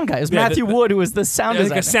was the sound guy. It was Yeah, Matthew Wood who was the sound like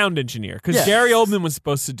designer. a sound engineer. Because Yeah. Gary Oldman was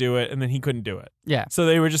supposed to do it, and then he couldn't do it. Yeah. So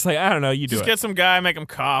they were just like, I don't know, you do Just it. get some guy, make him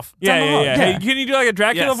cough. yeah. Yeah. Hey, can you do like a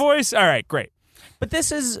Dracula Yes. voice? All right, great. But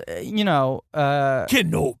this is,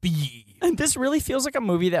 Kenobi. this really feels like a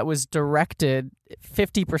movie that was directed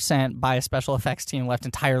 50% by a special effects team left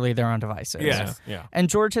entirely their own devices. Yeah. And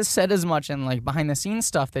George has said as much in like behind the scenes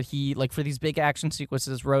stuff that he, like for these big action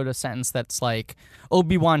sequences, wrote a sentence that's like,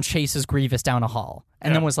 Obi-Wan chases Grievous down a hall.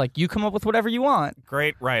 And then was like, you come up with whatever you want.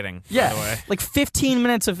 Great writing, Yeah. by the way. Like 15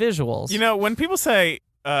 minutes of visuals. You know, when people say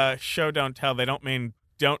show, don't tell, they don't mean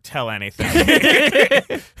don't tell anything.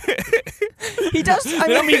 He does. I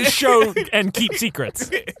They don't mean, mean show and keep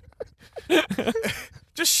secrets.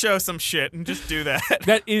 Just show some shit and just do that.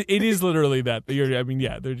 It is literally that.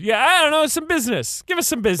 I don't know, some business. Give us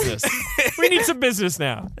some business. We need some business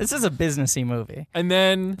now. this is a businessy movie. And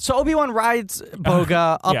then So Obi-Wan rides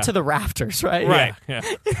Boga up yeah. to the rafters, right? Right. Yeah.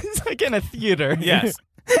 He's like in a theater. Yes.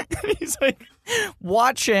 He's like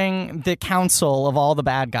watching the council of all the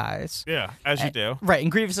bad guys. Yeah, as you do. Right,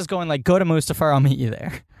 and Grievous is going like, go to Mustafar, I'll meet you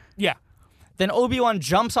there. Yeah. Then Obi-Wan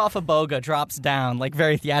jumps off a Boga, drops down, like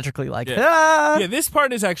very theatrically, like, Yeah. ah! Yeah, this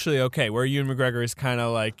part is actually okay, where Ewan McGregor is kind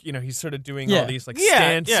of like, he's sort of doing Yeah. all these like Yeah,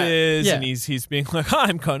 stances, yeah. and he's being like,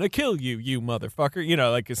 I'm gonna kill you, you motherfucker.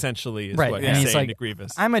 Like essentially is Right, what and he's he's saying like, to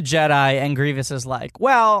Grievous. I'm a Jedi, and Grievous is like,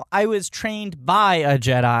 well, I was trained by a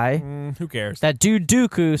Jedi, Who cares? that dude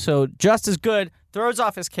Dooku, so just as good, throws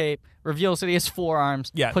off his cape, reveals that he has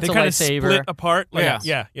forearms, Yeah, puts they a kind of lightsaber. split apart. Like,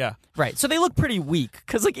 Yeah. yeah. Right, so they look pretty weak,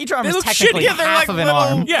 because like each arm They is look technically shitty. Yeah, They're half like of an little,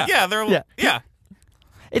 arm. Yeah. they're Yeah. yeah.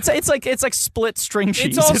 It's like split string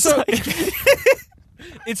cheese. It's also like-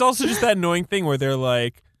 it's also just that annoying thing where they're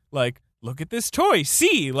like look at this toy.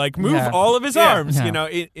 See, like move Yeah. all of his Yeah. arms. Yeah.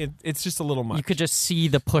 It's just a little much. you could just see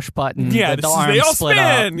the push button. Yeah, the this is- arms they all split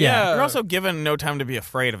spin, up. yeah. You're also given no time to be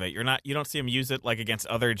afraid of it. You don't see him use it like against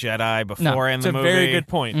other Jedi before in It's the a movie. very good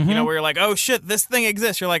point. Mm-hmm. You know, where you're like, oh shit, this thing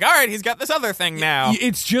exists. You're like, all right, he's got this other thing now.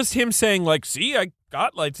 It's just him saying like, see, I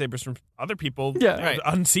got lightsabers from other people Yeah. Right.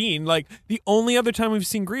 unseen. Like the only other time we've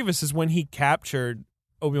seen Grievous is when he captured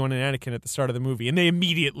Obi-Wan and Anakin at the start of the movie, and they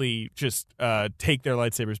immediately just take their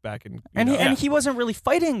lightsabers back and He wasn't really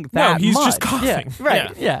fighting that he's much. just coughing. Yeah,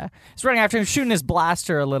 right, yeah. He's running after him, shooting his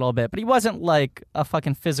blaster a little bit, but he wasn't like a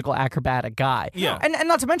fucking physical acrobatic guy. Yeah. And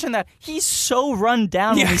not to mention that he's so run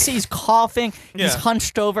down when we see he's coughing, he's Yeah.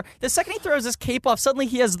 hunched over. The second he throws his cape off, suddenly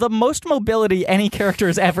he has the most mobility any character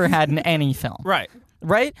has ever had in any film. Right.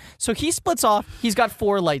 Right? So he splits off, he's got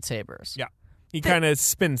 4 lightsabers. Yeah. He kind of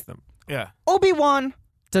spins them. Yeah. Obi-Wan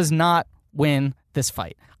does not win this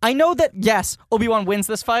fight. I know that, yes, Obi-Wan wins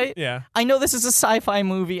this fight. Yeah. I know this is a sci-fi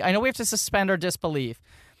movie. I know we have to suspend our disbelief.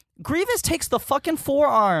 Grievous takes the fucking 4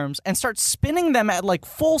 arms and starts spinning them at like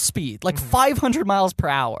full speed, like 500 miles per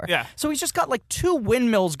hour. Yeah. So he's just got like 2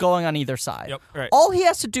 windmills going on either side. Yep. Right. All he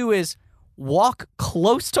has to do is walk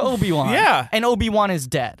close to Obi-Wan. Yeah. And Obi-Wan is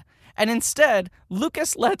dead. And instead,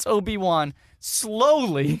 Lucas lets Obi-Wan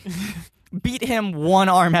slowly beat him 1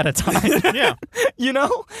 arm at a time. Yeah. You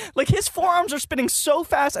know? Like his forearms are spinning so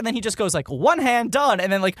fast and then he just goes like 1 hand done and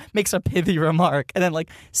then like makes a pithy remark and then like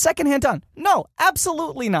 2nd hand done. No,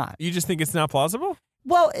 absolutely not. You just think it's not plausible?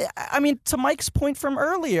 Well, I mean, to Mike's point from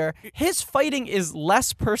earlier, his fighting is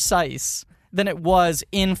less precise than it was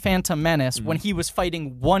in Phantom Menace when he was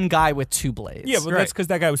fighting one guy with 2 blades. Yeah, but that's because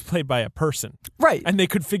that guy was played by a person. Right. And they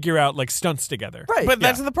could figure out, like, stunts together. Right. But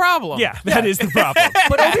that's the problem. Yeah, that is the problem.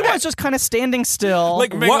 But Obi-Wan's just kind of standing still.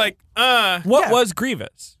 Like, Being what Yeah. was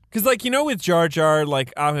Grievous? Because, like, you know, with Jar Jar,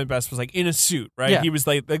 like, Ahmed Best was, like, in a suit, right? Yeah. He was,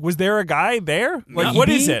 like, was there a guy there? Like, No. what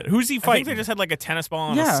is it? Who's he I think fighting? they just had like a tennis ball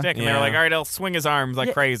on a Yeah. stick, and they were like, all right, I'll swing his arms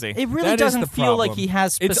like crazy. It really That is doesn't the feel like problem. he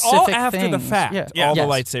has specific It's all after the things. fact, Yeah. all the Yes.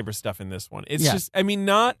 lightsaber stuff in this one. It's Yeah. just, I mean,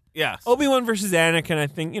 not Yeah. Obi-Wan versus Anakin, I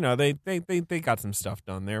think, you know, they got some stuff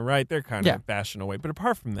done there, right? They're kind of Yeah. bashing away. But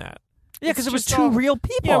apart from that, Yeah, because it was just 2 all- real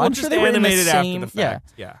people. yeah, we'll I'm just sure they were in animate the it same. after the fact.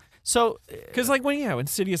 Yeah. So, Because, like, when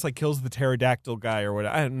Insidious, like, kills the pterodactyl guy or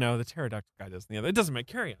whatever. I don't know. The pterodactyl guy doesn't. The other. It doesn't matter.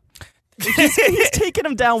 Carry on. he's taking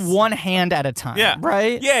him down one hand at a time. Yeah.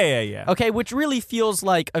 Right? Yeah. Okay, which really feels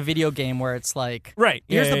like a video game where it's like, Right.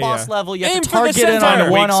 here's Yeah, the yeah, boss yeah. level. You have Aim to for the target it center.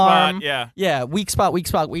 on one Weak spot, arm. yeah. Yeah, weak spot, weak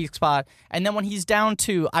spot, weak spot. And then when he's down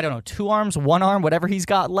to, I don't know, 2 arms, 1 arm, whatever he's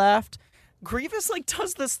got left, Grievous like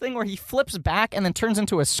does this thing where he flips back and then turns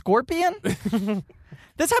into a scorpion.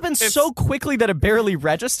 This happens so quickly that it barely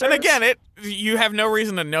registers. And again, you have no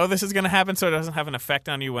reason to know this is going to happen, so it doesn't have an effect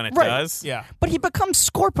on you when it Right. does. Yeah. But he becomes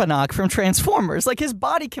Scorponok from Transformers. Like, his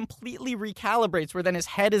body completely recalibrates, where then his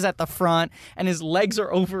head is at the front, and his legs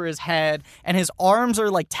are over his head, and his arms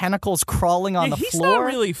are like tentacles crawling on the He's floor. not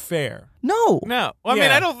really fair. No. No. Well, I mean,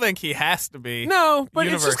 Yeah. I don't think he has to be. No, but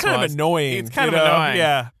it's just kind of universe-wise. annoying. It's kind you of know? annoying.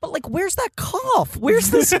 Yeah. But, like, where's that cough?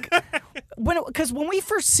 Where's this? Because when we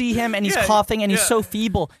first see him and he's Yeah, coughing and he's yeah. so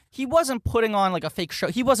feeble, he wasn't putting on, like, a fake show.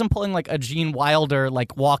 He wasn't pulling, like, a Gene Wilder,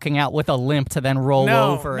 like, walking out with a limp to then roll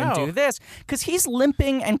No, over and no. do this. Because he's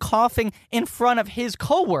limping and coughing in front of his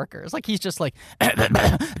coworkers. Like, he's just like,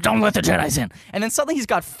 don't let the Jedis in. And then suddenly he's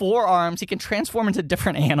got 4 arms. He can transform into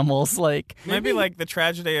different animals. Like, Maybe like the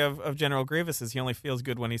tragedy of General Grievous is he only feels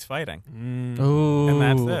good when he's fighting. ooh. And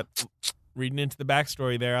that's it. Reading into the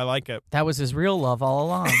backstory there, I like it. That was his real love all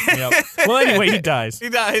along. Yep. Well, anyway, he dies. He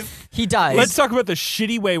dies. He dies. Let's talk about the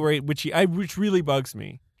shitty way which really bugs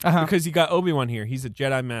me. Uh-huh. Because you got Obi-Wan here. He's a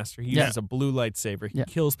Jedi Master. He Yeah. uses a blue lightsaber. He Yeah.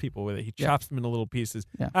 kills people with it. He Yeah. chops them into little pieces.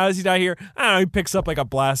 Yeah. How does he die here? I don't know. He picks up like a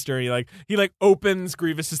blaster. He opens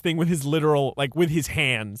Grievous's thing with his with his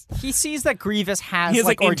hands. He sees that Grievous has, He has,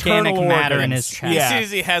 like organic internal matter in organs. his chest. Yeah. He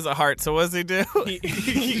sees he has a heart, so what does he do?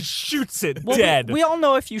 He shoots it Well, dead. We all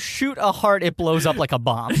know if you shoot a heart, it blows up like a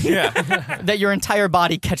bomb. yeah. That your entire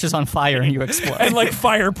body catches on fire and you explode. and like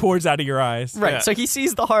fire pours out of your eyes. right. Yeah. So he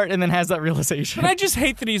sees the heart and then has that realization. But I just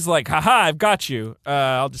hate that he's like, haha, I've got you.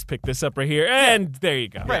 I'll just pick this up right here. And there you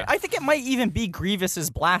go. Right. I think it might even be Grievous's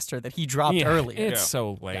blaster that he dropped Yeah, earlier. It's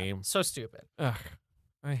so lame. So stupid. Ugh,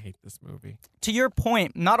 I hate this movie. To your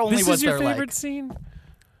point, not only This was is your there favorite like scene?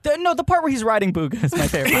 the part where he's riding Booga is my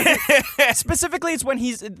favorite. Specifically, it's when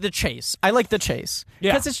he's the chase. I like the chase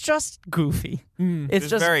Yeah. because it's just goofy. It's It's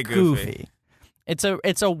just very goofy. It's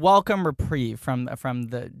a welcome reprieve from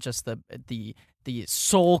the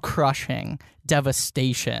soul crushing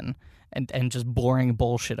devastation and just boring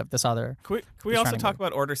bullshit of this other. Can we He's also trying to talk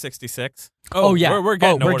about Order 66? Oh, yeah. We're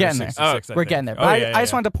getting to we're Order getting there. 66, I We're think. getting there. Oh, But yeah, I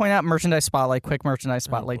just wanted to point out merchandise spotlight, quick merchandise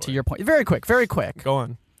spotlight to boy. your point. Very quick. Go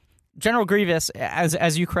on. General Grievous,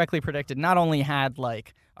 as you correctly predicted, not only had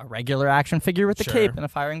like a regular action figure with the Sure. cape and a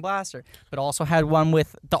firing blaster, but also had one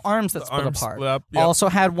with the arms that split arms apart. split up, yep. Also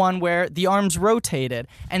had one where the arms rotated,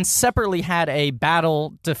 and separately had a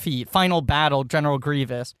final battle, General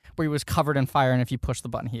Grievous, where he was covered in fire, and if you push the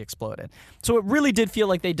button, he exploded. So it really did feel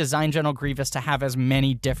like they designed General Grievous to have as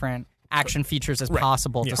many different action features as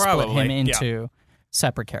possible to split Probably, him yeah. into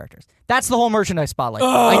separate characters. That's the whole merchandise spotlight.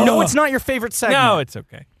 I know it's not your favorite segment. No, it's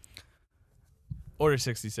okay. Order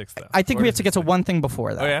 66, though. I think we have to get to one thing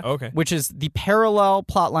before that. Oh, yeah? Okay. Which is the parallel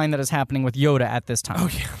plot line that is happening with Yoda at this time. Oh,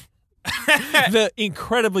 yeah. The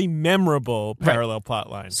incredibly memorable parallel plot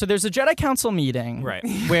line. So there's a Jedi Council meeting Right.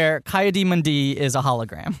 where Kaya-D-Mundi is a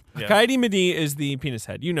hologram. Yeah. Kaidi-Madi is the penis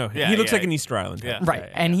head. You know him. Yeah, he looks yeah. like an Easter Island head. Yeah. Right.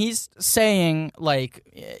 And he's saying, like,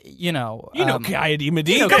 You know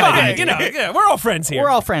Kaidi-Madi. you know Come Kaidi-Madi. on. Yeah, we're all friends here. we're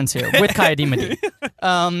all friends here with Kaya-D-Mundi.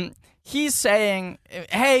 He's saying,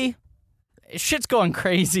 hey, shit's going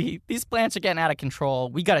crazy. These plants are getting out of control.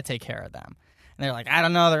 We got to take care of them. And they're like, I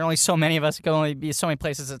don't know. There are only so many of us. It can only be so many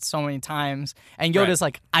places at so many times. And Yoda's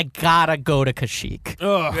like, I gotta go to Kashyyyk.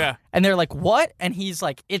 Ugh. Yeah. And they're like, what? And he's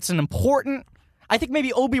like, it's an important I think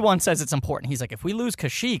maybe Obi-Wan says it's important. He's like, if we lose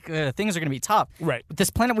Kashyyyk, things are going to be tough. Right. This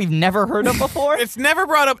planet we've never heard of before. It's never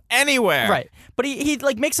brought up anywhere. Right. But he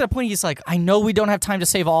like makes it a point. He's like, I know we don't have time to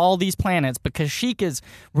save all these planets, but Kashyyyk is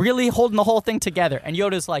really holding the whole thing together. And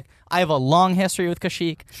Yoda's like, I have a long history with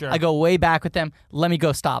Kashyyyk. Sure. I go way back with them. Let me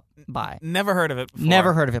go stop by. Never heard of it before.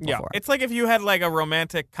 Never heard of it Yeah. before. It's like if you had like a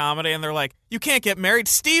romantic comedy and they're like, you can't get married,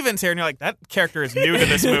 Steven's here. And you're like, that character is new to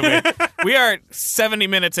this movie. We are 70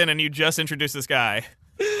 minutes in and you just introduced this guy.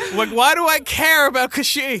 Like, why do I care about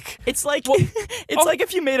Kashyyyk? It's like like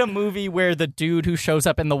if you made a movie where the dude who shows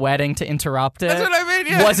up in the wedding to interrupt it That's what I mean,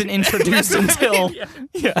 yeah. wasn't introduced until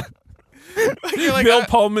yeah. You're like, Bill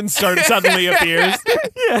Pullman suddenly appears.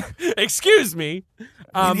 Yeah. Excuse me.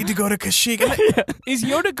 we need to go to Kashyyyk. Is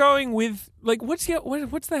Yoda going with what's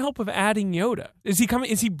the help of adding Yoda? Is he coming?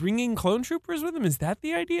 Is he bringing clone troopers with him? Is that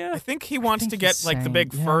the idea? I think he wants to he's get like the saying,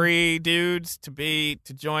 big yeah. furry dudes to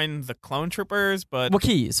join the clone troopers, but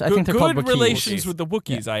Wookiees. I think they're called good Wookiees. relations with the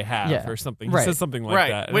Wookiees. I have Yeah. or something. Right. He says something like right,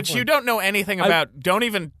 that, which I'm you like, don't know anything about. Don't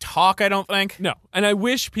even talk. I don't think. No, and I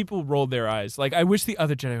wish people rolled their eyes. Like I wish the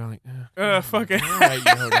other Jedi were like, Fuck it. all right,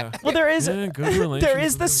 Yoda. Well, there is Good relations there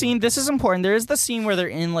is the with scene. This is important. There is the scene where they're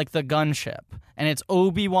in like the gunship, and it's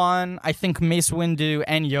Obi-Wan, I think Mace Windu,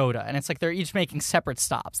 and Yoda, and it's like they're each making separate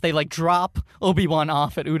stops. They like drop Obi-Wan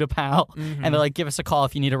off at Utapau, and they're like, "Give us a call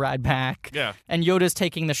if you need a ride back." Yeah. And Yoda's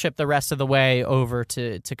taking the ship the rest of the way over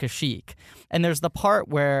to Kashyyyk, and there's the part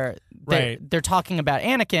where they're talking about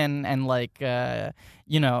Anakin and like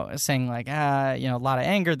saying like a lot of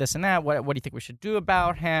anger, this and that. What do you think we should do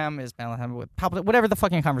about him? Is with Palpatine? Whatever the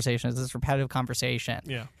fucking conversation is, this repetitive conversation.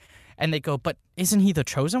 Yeah. And they go, but isn't he the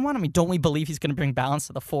chosen one? I mean, don't we believe he's going to bring balance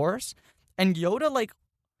to the Force? And Yoda,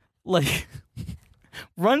 like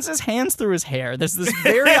runs his hands through his hair. There's this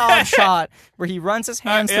very odd shot where he runs his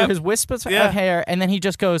hands through his wisps of hair, and then he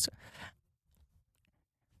just goes,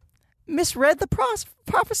 misread the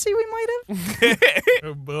prophecy we might have?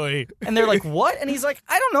 Oh, boy. And they're like, what? And he's like,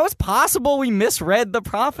 I don't know. It's possible we misread the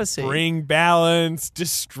prophecy. Bring balance,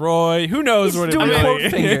 destroy. Who knows He's what doing it quote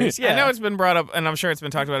is? fingers. Yeah. I know it's been brought up, and I'm sure it's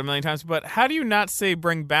been talked about a million times, but how do you not say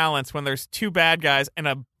bring balance when there's 2 bad guys and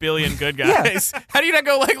a billion good guys? How do you not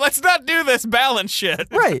go like, let's not do this balance shit?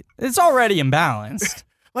 Right. It's already imbalanced.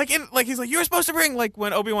 Like he's like, you're supposed to bring, like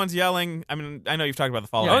when Obi-Wan's yelling. I mean, I know you've talked about the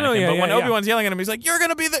fall Yeah. of Oh, no, Anakin, yeah, but when yeah. Obi-Wan's yelling at him, he's like,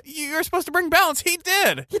 you're supposed to bring balance. He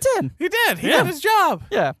did. He did. He did. He Yeah. did his job.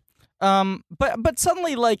 Yeah. But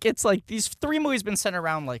suddenly, like, it's like these 3 movies been sent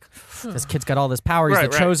around, like, this kid's got all this power, he's Right,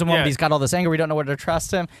 the right, chosen one, yeah. but he's got all this anger, we don't know whether to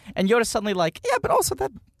trust him. And Yoda's suddenly like, yeah, but also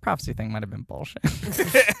that prophecy thing might have been bullshit.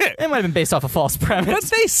 It might have been based off a false But premise.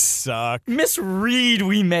 they suck. Misread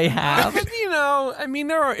we may have. I mean,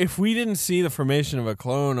 if we didn't see the formation of a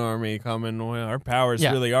clone army coming, well, our powers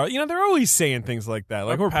Yeah. really are. They're always saying things like that.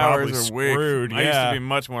 Like, Our we're powers probably are weak. screwed. I yeah. used to be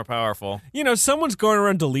much more powerful. Someone's going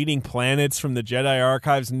around deleting planets from the Jedi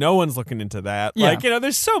archives. No one's looking into that. Yeah. Like,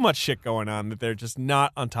 there's so much shit going on that they're just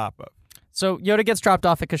not on top of. So Yoda gets dropped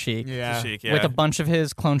off at Kashyyyk Kashyyyk, yeah. with a bunch of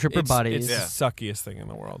his clone trooper buddies. It's the suckiest thing in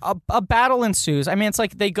the world. A battle ensues. I mean, it's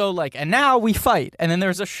like they go like, and now we fight. And then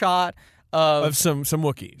there's a shot Of some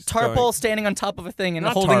Wookiees. Tarpal standing on top of a thing and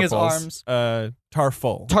Not holding his Tarpals, arms.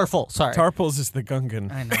 Tarful. Tarful, sorry. Tarpals is the Gungan.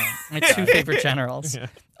 I know. My 2 favorite generals. Yeah.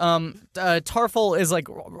 Tarful is like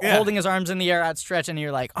holding his arms in the air outstretched, and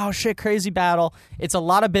you're like, oh shit, crazy battle. It's a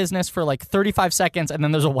lot of business for like 35 seconds, and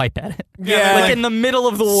then there's a wipe edit. Yeah. Like in the middle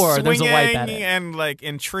of the war, there's a wipe edit. Swinging and like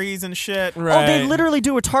in trees and shit. Right. Oh, they literally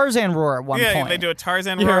do a Tarzan roar at one Yeah, point. they do a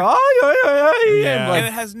Tarzan You roar. hear, oh, Yeah. and, and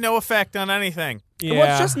it has no effect on anything. Yeah.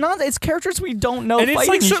 Well, it's just not. It's characters we don't know And it's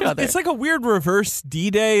fighting like each other. it's like a weird reverse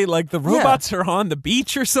D-Day. Like the robots are on the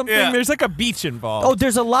beach or something. Yeah. There's like a beach involved. Oh,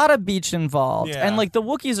 there's a lot of beach involved. Yeah. And like the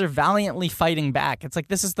Wookiees are valiantly fighting back. It's like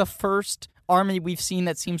this is the first army we've seen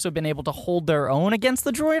that seems to have been able to hold their own against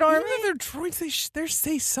the droid army. They're droids.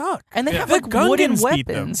 They suck. And they have The like wooden Gungans beat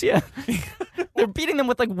them. weapons. Yeah. They're beating them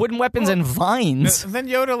with like wooden weapons and vines. And then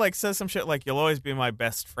Yoda like says some shit like, "You'll always be my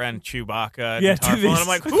best friend, Chewbacca." And Yeah, Tarful. do And this. I'm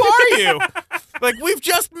like, "Who are you? Like, we've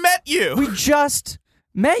just met you." We just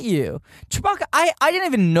met you. Chewbacca, I didn't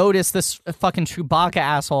even notice this fucking Chewbacca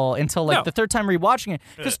asshole until like No. the 3rd time rewatching it.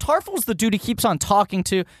 Because Tarful's the dude he keeps on talking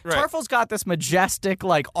to. Right. Tarful's got this majestic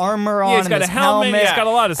like armor on Yeah, he's got and a this helmet. He's got a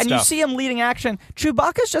lot of and you stuff. see him leading action.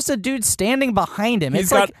 Chewbacca's just a dude standing behind him. He's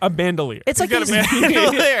It's got like a bandolier. it's like got a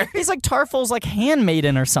bandolier. he's like Tarful's like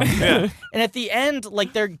handmaiden or something. And at the end,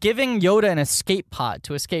 like they're giving Yoda an escape pod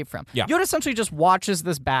to escape from. Yeah. Yoda essentially just watches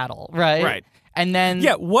this battle, right? Right. And then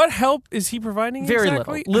Yeah, what help is he providing Very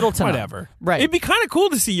exactly? little to none. Whatever. Right. It'd be kind of cool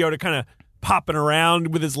to see Yoda kind of popping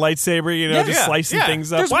around with his lightsaber, just slicing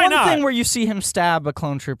things up. There's Why one not? thing where you see him stab a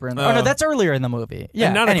clone trooper. Oh no, that's earlier in the movie. Yeah,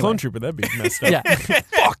 And not anyway. a clone trooper. That'd be messed up. Yeah.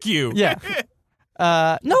 Fuck you. Yeah.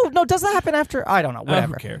 No, does that happen after? I don't know.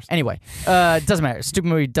 Whatever. Who cares? Anyway, doesn't matter. Stupid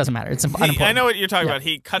movie doesn't matter. It's unimportant. I know what you're talking Yeah. about.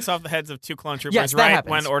 He cuts off the heads of 2 clone troopers Yes, that right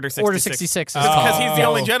happens. when Order 66. Order 66 is Because he's the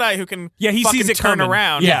only Jedi who can Yeah, he fucking sees it turn coming.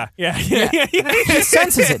 around. Yeah. He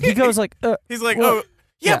senses it. He goes like, He's like, well, oh,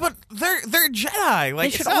 yeah, yeah. but they're Jedi. Like, they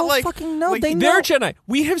it's should not all like fucking know. like, They know. They're Jedi.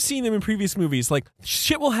 We have seen them in previous movies. Like,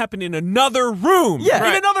 shit will happen in another room. Yeah. In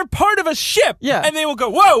Right. another part of a ship. Yeah. And they will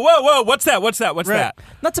go, whoa, what's that? What's Right. that?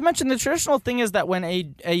 Not to mention the traditional thing is that when a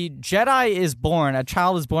Jedi is born, a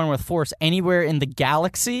child is born with Force anywhere in the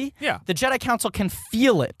galaxy, Yeah. the Jedi Council can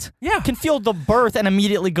feel it. Yeah. Can feel the birth and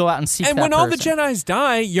immediately go out and seek And that when all the person. Jedis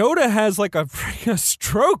die, Yoda has like a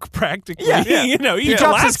stroke practically. Yeah. He He drops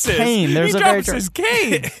his collapses. cane. There's he a very drops his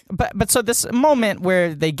cane. But so this moment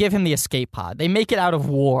where they give him the escape pod, they make it out of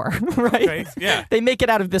war, right? Right, yeah. They make it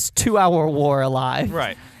out of this 2-hour war alive.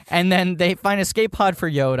 Right. And then they find an escape pod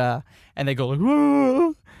for Yoda, and they go like,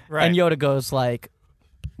 whoa. Right. And Yoda goes like,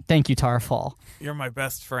 thank you, Tarful. You're my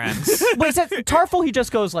best friend. Wait, is that Tarful? He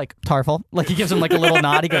just goes like, Tarful. Like he gives him like a little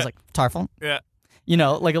nod. He goes like, Tarful. Yeah.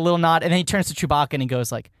 Like a little nod. And then he turns to Chewbacca and he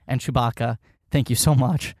goes like, and Chewbacca, thank you so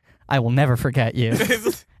much. I will never forget you.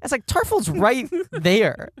 It's like Tarful's right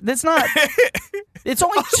there. That's not. It's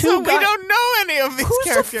only So two we guys. don't know any of these Who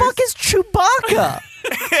characters. the fuck is Chewbacca?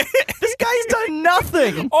 This guy's done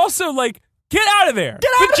nothing. Also, like, get out of there.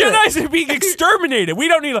 Get out the of Jedis are being exterminated. We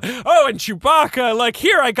don't need, like, and Chewbacca, like,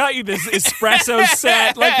 here, I got you this espresso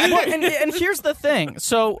set. Like, Well, and here's the thing.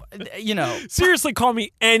 So, seriously, call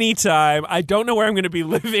me anytime. I don't know where I'm going to be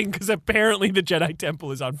living because apparently the Jedi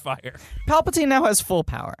Temple is on fire. Palpatine now has full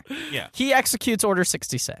power. Yeah. He executes Order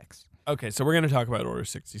 66. Okay, so we're going to talk about Order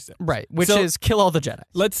 66. Right, which So- is kill all the Jedi.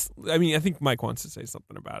 I think Mike wants to say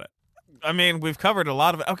something about it. I mean, we've covered a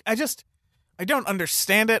lot of it. Okay, I don't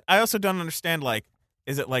understand it. I also don't understand, like,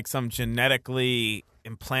 is it like some genetically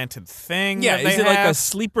implanted thing? Yeah, that they is it like a have?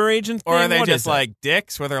 sleeper agent thing? Or are they What just is it? like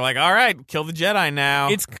dicks where they're like, all right, kill the Jedi now?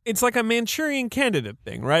 It's like a Manchurian candidate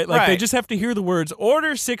thing, right? Like they Right. just have to hear the words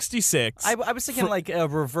Order 66. I was thinking like a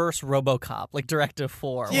reverse RoboCop, like Directive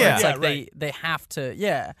 4. Where Yeah. it's Yeah, like right. they have to,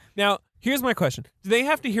 yeah. Now, here's my question. Do they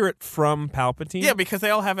have to hear it from Palpatine? yeah, because they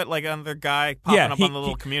all have it like on their guy popping up on the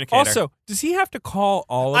little communicator. Also, does he have to call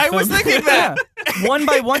all of I them? was thinking that. One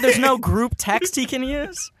by one, there's no group text he can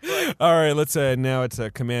use. All right, let's now it's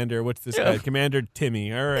a commander. What's this guy? Commander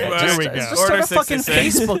Timmy. All right, Just- here we Just go. start Order a fucking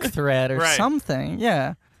 66. Facebook thread or Right. something.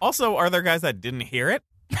 Yeah. Also, are there guys that didn't hear it?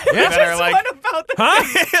 Yeah. That are like, about that?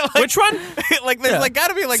 Huh? like- Which one? like there's Yeah. like got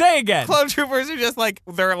to be like Say again. clone troopers who just like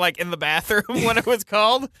they're like in the bathroom when it was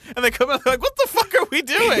called, and they come out they're like, what the fuck are we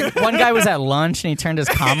doing? One guy was at lunch and he turned his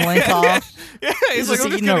comm link off. Yeah, He's like, just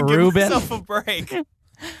I'm just eating gonna a give Reuben. myself a break.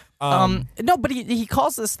 No, but he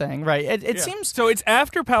calls this thing, right? It seems So it's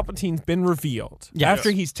after Palpatine's been revealed. Yes.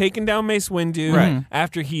 After he's taken down Mace Windu. Right.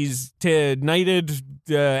 After he's knighted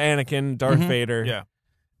Anakin, Darth Vader. Yeah.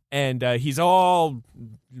 And he's all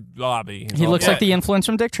lobby. He's he all looks bad. like the influence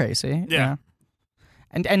from Dick Tracy. Yeah.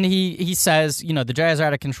 And he says, the Jedi's are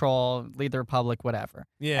out of control, lead the Republic, whatever.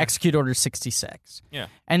 Yeah. Execute Order 66. Yeah.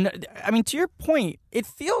 And, I mean, to your point, it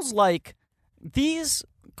feels like these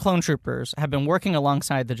clone troopers have been working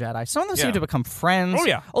alongside the Jedi. Some of them Yeah. seem to become friends. Oh,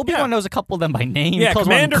 yeah. Obi-Wan Yeah. knows a couple of them by name. Yeah, He calls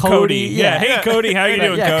one Commander Cody. Yeah. Hey, Yeah. Cody, how you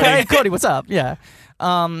doing, yeah, Cody? Hey, Cody, what's up? Yeah.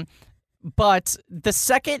 But the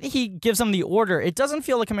second he gives them the order, it doesn't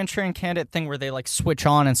feel like a Manchurian Candidate thing where they like switch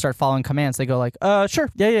on and start following commands. They go like, sure,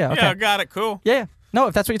 yeah, okay. Yeah, got it. Cool. Yeah. No,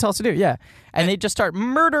 if that's what you tell us to do, yeah. And they just start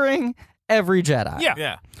murdering every Jedi. Yeah.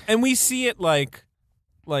 Yeah. And we see it like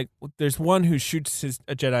there's one who shoots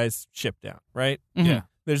a Jedi's ship down, right? Mhm. Yeah.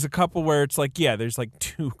 There's a couple where it's like, there's like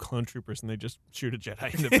 2 clone troopers and they just shoot a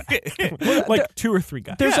Jedi in the back. Like 2 or 3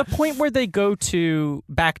 guys. There's a point where they go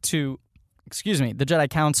back to the Jedi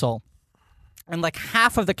Council, and like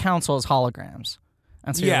half of the council is holograms.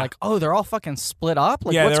 And so you're Yeah. like, oh, they're all fucking split up?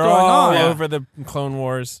 Like, yeah, what's they're going all on? over the Clone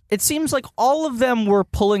Wars. It seems like all of them were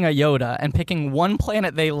pulling a Yoda and picking one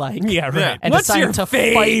planet they like. Yeah, right. Yeah. And What's deciding your to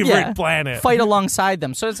favorite planet? fight alongside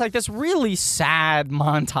them. So it's like this really sad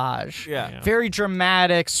montage. Yeah. Very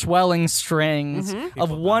dramatic, swelling strings of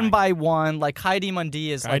one by one. Like Heidi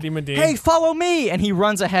Mundi is Heidi like, Mundi. hey, follow me. And he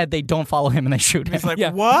runs ahead. They don't follow him and they shoot him. He's like,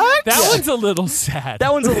 Yeah. what? That one's a little sad.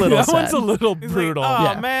 That one's a little That sad. one's a little He's like, brutal. oh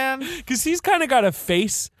Yeah. man. Because he's kind of got a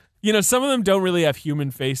face You know, some of them don't really have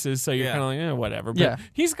human faces, so you're Yeah. kind of like, whatever. But Yeah.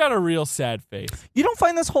 he's got a real sad face. You don't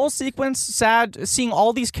find this whole sequence sad, seeing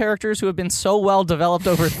all these characters who have been so well developed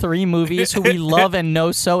over 3 movies, who we love and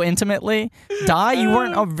know so intimately, die? You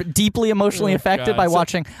weren't deeply emotionally affected God. by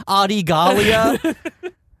watching Adi Galia?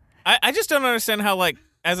 I just don't understand how, like,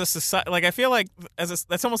 as a society, like, I feel like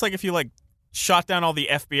that's almost like if you, like, shot down all the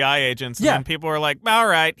FBI agents and Yeah. then people are like, all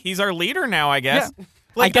right, he's our leader now, I guess. Yeah.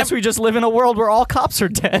 Like, I guess we just live in a world where all cops are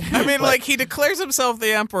dead. I mean, like, he declares himself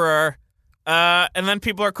the emperor, and then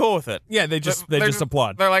people are cool with it. Yeah, they just They're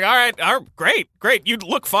applaud. They're like, all right, great. You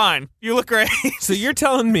look fine. You look great. So you're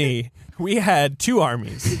telling me we had 2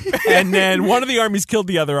 armies, and then one of the armies killed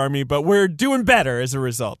the other army, but we're doing better as a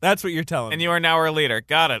result. That's what you're telling And me. you are now our leader.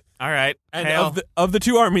 Got it. All right. And Hail. of the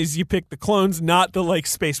 2 armies, you picked the clones, not the like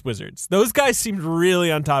space wizards. Those guys seemed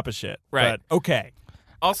really on top of shit. Right. But okay.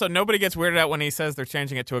 Also, nobody gets weirded out when he says they're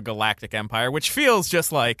changing it to a galactic empire, which feels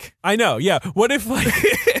just like I know. Yeah. What if like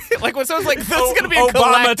like when someone's like, "This is going to be a Obama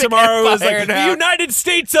galactic tomorrow is empire like now." the United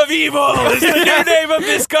States of Evil is the new name of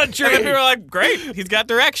this country. And then people are like, "Great, he's got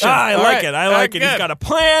direction." I All like right. it. I like it. He's Good. got a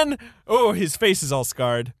plan. Oh, his face is all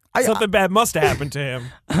scarred. Something bad must have happened to him.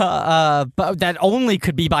 But that only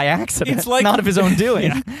could be by accident, It's like- not of his own doing.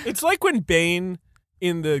 Yeah. It's like when Bane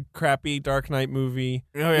in the crappy Dark Knight movie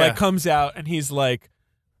yeah. like comes out and he's like,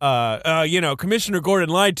 Commissioner Gordon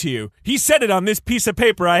lied to you. He said it on this piece of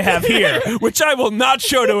paper I have here, which I will not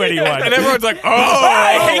show to anyone. And everyone's like, "Oh,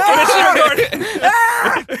 I hate Commissioner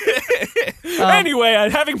Gordon. Anyway,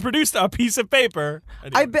 having produced a piece of paper.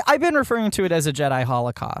 I've been referring to it as a Jedi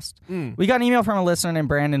Holocaust. We got an email from a listener named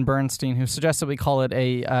Brandon Bernstein who suggested we call it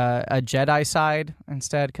a Jedi side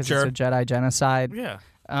instead because Sure. it's a Jedi genocide. yeah."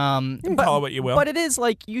 You can call it what you will. But it is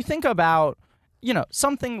like, you think about,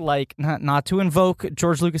 something like, not to invoke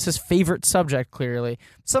George Lucas's favorite subject, clearly,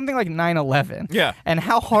 something like 9/11. Yeah. And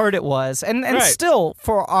how hard it was. And Right. still,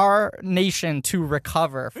 for our nation to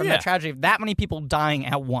recover from Yeah. the tragedy of that many people dying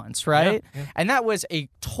at once, right? And that was a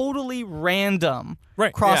totally random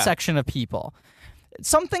Right. cross-section of people.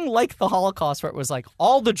 Something like the Holocaust, where it was like,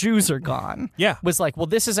 all the Jews are gone. Yeah. Was like, well,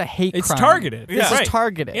 this is a hate It's crime. targeted. This Yeah. is Right.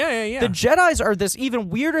 targeted. Yeah. The Jedis are this even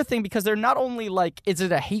weirder thing because they're not only like, is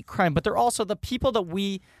it a hate crime, but they're also the people that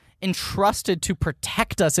we entrusted to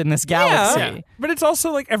protect us in this galaxy. Yeah. But it's also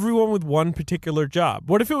like everyone with one particular job.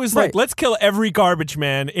 What if it was like, Right. let's kill every garbage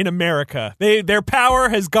man in America? Their power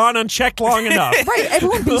has gone unchecked long enough. Right,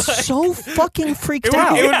 everyone would be so fucking freaked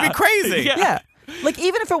out. It would be crazy. yeah. Like,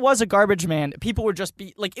 even if it was a garbage man, people would just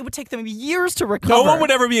be like, it would take them years to recover. No one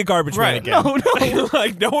would ever be a garbage man Right. again. No.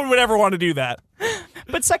 Like, no one would ever want to do that.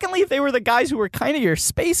 But secondly, if they were the guys who were kind of your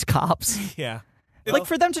space cops, Yeah. like,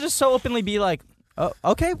 for them to just so openly be like, oh,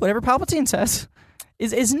 okay, whatever Palpatine says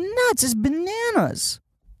is nuts, is bananas.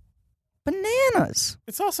 Bananas.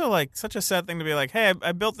 It's also like such a sad thing to be like, "Hey,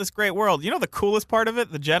 I built this great world." You know the coolest part of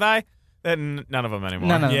it, the Jedi. Then none of them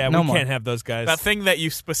anymore. No. Yeah, no we more. can't have those guys. That thing that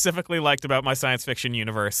you specifically liked about my science fiction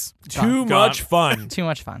universe. Too Gone. much fun. Too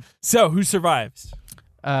much fun. So, who survives?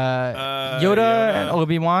 Yoda and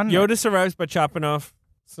Obi-Wan. Yoda survives by chopping off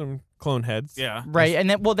some clone heads. Yeah. Right, and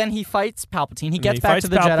then he fights Palpatine. He And gets he back fights to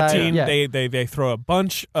the Palpatine. Jedi. Yeah. They throw a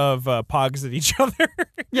bunch of pogs at each other.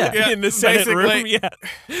 Yeah. in the Senate room. basically. Yeah,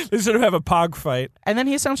 they sort of have a pog fight. And then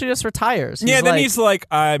he essentially just retires. He's like,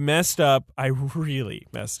 I messed up. I really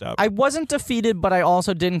messed up. I wasn't defeated, but I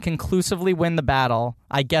also didn't conclusively win the battle.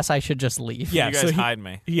 I guess I should just leave. Yeah, You guys so he- hide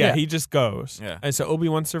me. Yeah. he just goes. Yeah. And so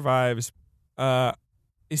Obi-Wan survives.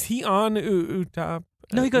 Is he on Utap?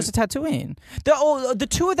 No, he goes to Tatooine. The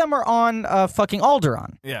two of them are on fucking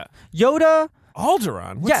Alderaan. Yeah. Yoda,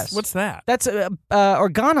 Alderaan. Yes. What's that? that's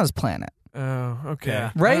Organa's planet. Oh, okay.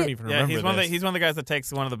 Yeah. Right? I don't even Yeah, remember he's one this. of the guys that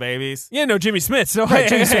takes one of the babies. Yeah, no, Jimmy Smith. So Right,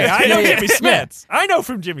 Jimmy hey, Smith. I know Yeah. Jimmy Smith. I know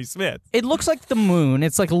from Jimmy Smith. It looks like the moon.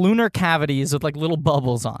 It's like lunar cavities with like little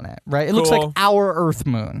bubbles on it, right? It looks Cool. like our Earth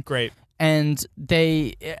moon. Great. And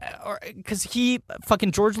they, because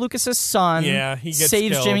fucking George Lucas's son, Yeah, he gets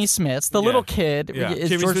saves killed. Jimmy Smith. The Yeah. little kid Yeah. is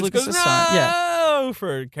Jimmy George Smith Lucas's goes, son. Yeah. no,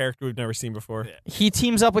 for a character we've never seen before. Yeah. He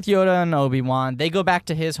teams up with Yoda and Obi-Wan. They go back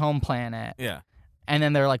to his home planet. Yeah. And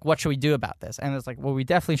then they're like, what should we do about this? And it's like, well, we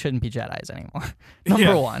definitely shouldn't be Jedis anymore. Number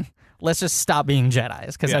Yeah. one, let's just stop being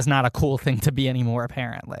Jedis because Yeah. that's not a cool thing to be anymore,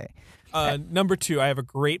 apparently. Number 2, I have a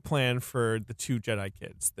great plan for the 2 Jedi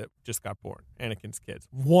kids that just got born. Anakin's kids.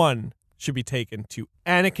 One should be taken to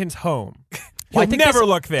Anakin's home. Well, He'll I think never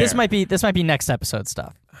look there. This might be next episode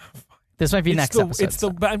stuff. This might be next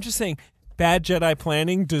episode. But I'm just saying, bad Jedi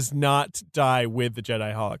planning does not die with the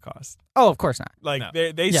Jedi Holocaust. Oh, of course not. Like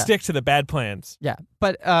No. they Yeah. stick to the bad plans. Yeah,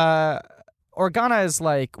 but Organa is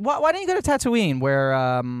like, why don't you go to Tatooine where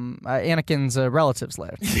Anakin's relatives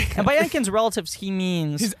live? And by Anakin's relatives, he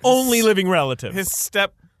means His only living relative. His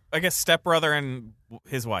stepbrother and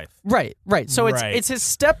his wife. Right. So Right. it's his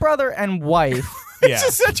stepbrother and wife. Yeah. It's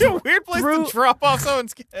just such a weird place to drop off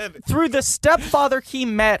someone's kid. Through the stepfather he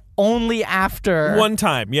met only after One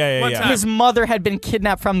time. Yeah. One time. his mother had been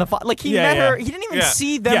kidnapped from the father. Like, he met her. He didn't even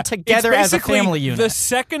see them together It's as a basically family unit. the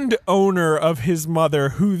second owner of his mother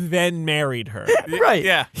who then married her. Right.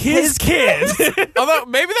 Yeah. His kid. Although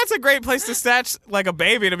maybe that's a great place to snatch like a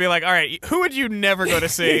baby to be like, all right, who would you never go to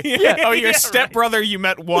see? Oh, your stepbrother you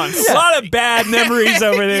met once. A lot of bad memories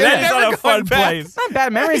over there. You're That's never not a fun going back. place. Not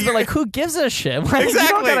bad memories, but like, who gives a shit? Like, you don't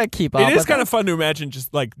Exactly. gotta keep up. It is with kind it. of fun to imagine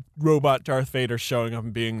just like robot Darth Vader showing up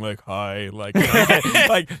and being like, hi, like, you know,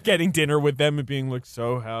 like getting dinner with them and being like,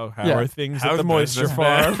 so how are things at How's the moisture business,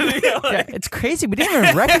 farm? Yeah, it's crazy. We didn't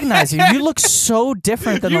even recognize you. You look so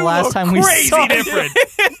different than the You last look time we crazy saw different.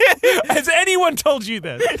 Has anyone told you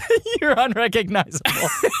this? you. You're unrecognizable.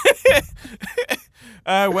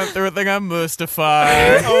 I went through a thing on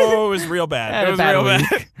Mustafar. Oh, it was real bad. Had It a was bad real week.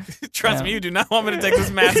 bad. Trust Yeah. me, you do not want me to take this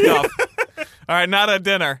mask off. All right, not at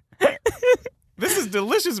dinner. This is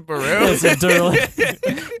delicious, Baru.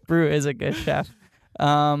 Brew is a good chef.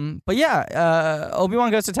 But yeah, Obi-Wan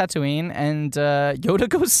goes to Tatooine and Yoda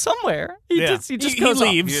goes somewhere. He Yeah. just goes he off.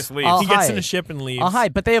 leaves. He just leaves. I'll He gets hide. in a ship and leaves. I'll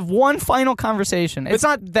hide. But they have one final conversation. It's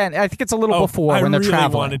not then. I think it's a little before I when they're really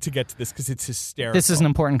traveling. wanted to get to this because it's hysterical. This is an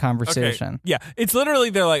important conversation. Yeah, it's literally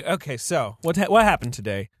they're like, okay, so what happened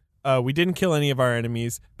today? We didn't kill any of our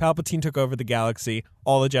enemies. Palpatine took over the galaxy.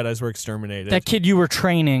 All the Jedis were exterminated. That kid you were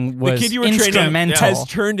training was the kid you were training instrumental. has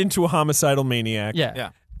turned into a homicidal maniac. Yeah. Yeah.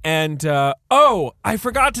 And I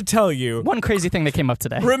forgot to tell you. One crazy thing that came up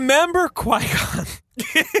today. Remember Qui-Gon?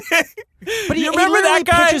 But he, You remember he literally that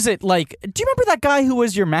guy? pitches it like, do you remember that guy who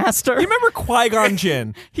was your master? You remember Qui-Gon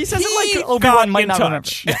Jinn? He says He it like got Obi-Wan might in not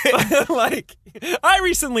touch. remember. Like, I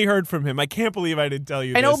recently heard from him. I can't believe I didn't tell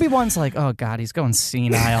you And this. Obi-Wan's like, oh God, he's going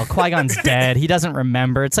senile. Qui-Gon's dead. He doesn't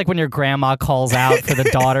remember. It's like when your grandma calls out for the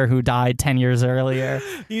daughter who died 10 years earlier.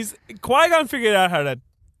 Qui-Gon figured out how to,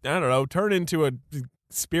 I don't know, turn into a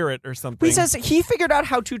spirit or something. He says he figured out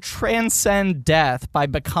how to transcend death by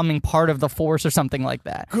becoming part of the Force or something like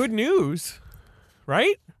that. Good news,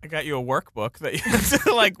 right? I got you a workbook that you have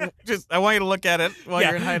to, like, just, I want you to look at it while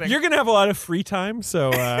you're in hiding. You're going to have a lot of free time, so...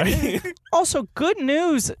 Also, good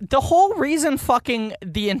news. The whole reason fucking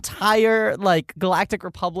the entire, like, Galactic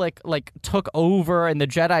Republic, like, took over and the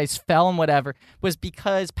Jedis fell and whatever was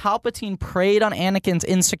because Palpatine preyed on Anakin's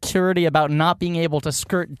insecurity about not being able to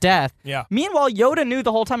skirt death. Yeah. Meanwhile, Yoda knew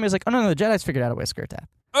the whole time. He was like, oh, no, the Jedis figured out a way to skirt death.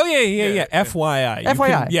 Oh, yeah. FYI.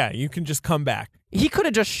 FYI. You can just come back. He could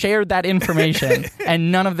have just shared that information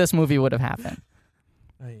and none of this movie would have happened.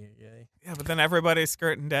 Yeah, but then everybody's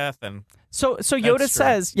skirting death, and So Yoda true.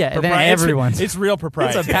 says, yeah, and then Propri- everyone's. It's real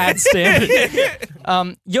propriety. It's a bad standard.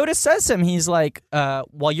 Yoda says to him, he's like,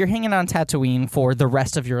 while you're hanging on Tatooine for the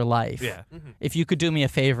rest of your life, yeah. if you could do me a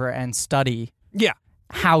favor and study Yeah.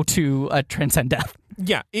 how to transcend death.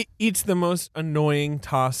 Yeah. It's the most annoying,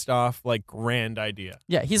 tossed off, like, grand idea.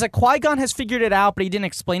 Yeah, he's like, Qui-Gon has figured it out, but he didn't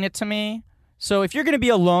explain it to me. So if you're going to be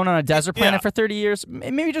alone on a desert planet for 30 years,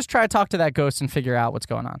 maybe just try to talk to that ghost and figure out what's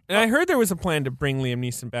going on. And I heard there was a plan to bring Liam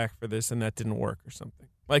Neeson back for this, and that didn't work or something.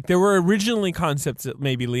 Like, there were originally concepts that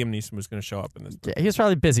maybe Liam Neeson was going to show up in this. Yeah, he was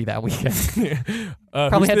probably busy that weekend. Probably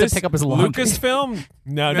Probably had to pick up his laundry. Lucasfilm?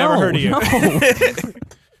 No, never heard of you. No.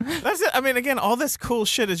 That's it. I mean, again, all this cool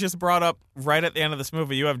shit is just brought up right at the end of this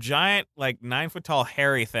movie. You have giant, like, 9-foot-tall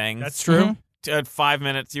hairy things. That's true. Mhm. At 5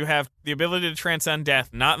 minutes, you have the ability to transcend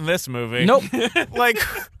death. Not in this movie. Nope. Like,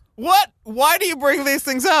 what? Why do you bring these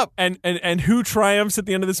things up? And who triumphs at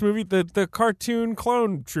the end of this movie? The cartoon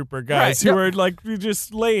clone trooper guys Right, who are like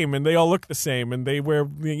just lame and they all look the same and they wear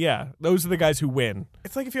those are the guys who win.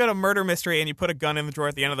 It's like if you had a murder mystery and you put a gun in the drawer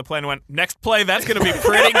at the end of the play and went, next play, that's going to be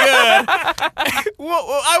pretty good.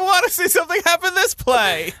 Well, I want to see something happen this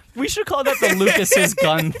play. We should call that the Lucas's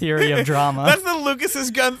gun theory of drama. That's the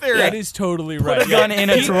Lucas's gun theory. That is totally Put right. a gun in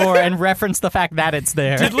a drawer and reference the fact that it's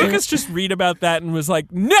there. Did Lucas just read about that and was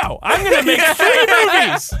like, no, I'm going to make 3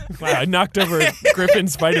 movies? Wow, I knocked over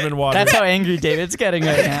Griffin's vitamin water. That's how angry David's getting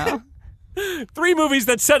right now. 3 movies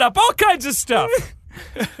that set up all kinds of stuff.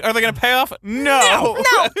 Are they going to pay off? No.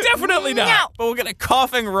 No, definitely not. But we'll get a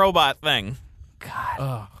coughing robot thing.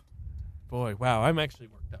 Oh, boy, wow, I'm actually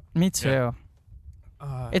worked up. Me too.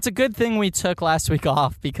 It's a good thing we took last week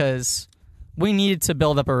off because we needed to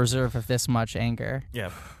build up a reserve of this much anger.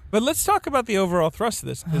 Yeah. But let's talk about the overall thrust of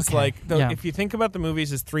this. It's Okay. like, Yeah. if you think about the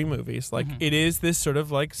movies as 3 movies, like it is this sort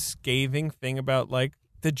of like scathing thing about like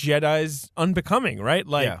the Jedi's unbecoming, right?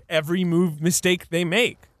 Like every mistake they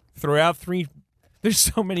make throughout 3, there's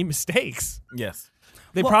so many mistakes. Yes.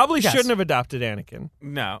 They probably shouldn't have adopted Anakin.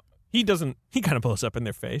 No. He kind of blows up in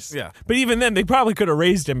their face. Yeah. But even then, they probably could have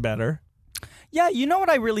raised him better. Yeah, you know what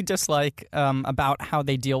I really dislike about how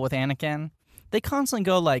they deal with Anakin? They constantly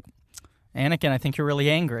go like, Anakin, I think you're really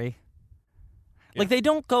angry. Like, they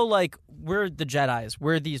don't go like, we're the Jedis.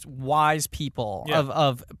 We're these wise people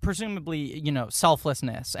of presumably,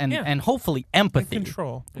 selflessness and hopefully empathy. And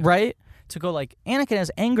control. Yeah. Right? To go like, Anakin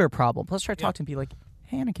has anger problems. Let's try to talk to him and be like,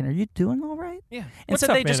 hey, Anakin, are you doing all right? Yeah.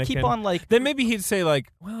 Instead, they just keep on like... Then maybe he'd say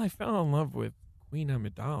like, well, I fell in love with Queen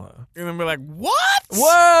Amidala. And then we're like, what?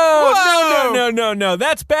 Whoa! No.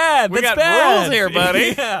 That's bad. We That's got bad. rules here,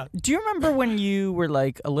 buddy. Yeah. Do you remember when you were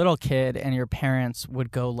like a little kid and your parents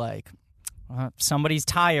would go like, somebody's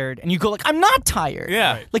tired, and you go like, I'm not tired.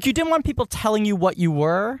 Yeah. Right. Like you didn't want people telling you what you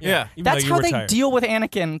were. Yeah. That's how they deal with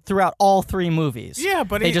Anakin throughout all 3 movies. Yeah,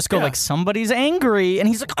 but they just go like, somebody's angry, and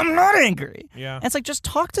he's like, I'm not angry. Yeah. And it's like, just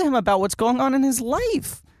talk to him about what's going on in his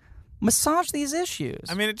life. Massage these issues.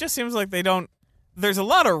 I mean, it just seems like they don't. There's a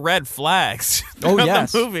lot of red flags.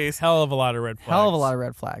 Yes. The movies. Hell of a lot of red flags. Hell of a lot of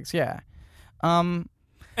red flags. Yeah. And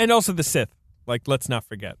also the Sith. Like, let's not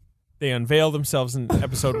forget. They unveil themselves in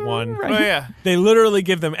episode 1. Right. Oh, yeah. They literally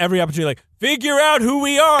give them every opportunity, like, figure out who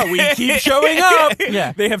we are. We keep showing up.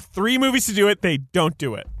 Yeah. They have 3 movies to do it. They don't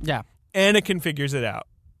do it. Yeah. Anakin figures it out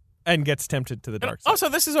and gets tempted to the dark side. Also,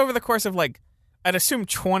 this is over the course of, like, I'd assume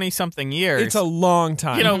 20-something years. It's a long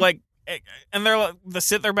time. Like, and they're the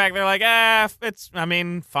Sith are back. They're like,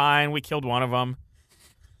 fine. We killed one of them.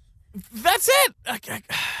 That's it.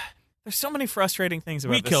 There's so many frustrating things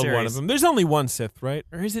about we this killed series. one of them. There's only 1 Sith, right?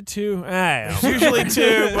 Or is it 2? I don't know. Usually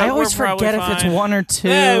 2. But I always we're probably forget if it's fine. 1 or 2.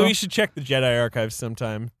 Yeah, we should check the Jedi archives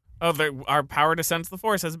sometime. Oh, our power to sense the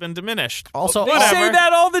Force has been diminished. Also, They Whatever. say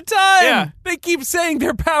that all the time. Yeah. They keep saying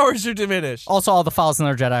their powers are diminished. also, all the files in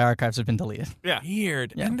their Jedi archives have been deleted. Yeah.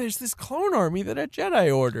 Weird. Yeah. And there's this clone army that a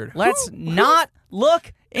Jedi ordered. Let's not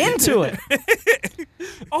look into it.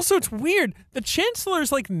 Also, it's weird. The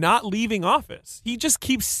Chancellor's like not leaving office. He just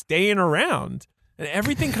keeps staying around. And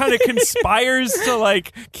everything kind of conspires to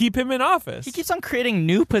like keep him in office. He keeps on creating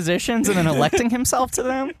new positions and then electing himself to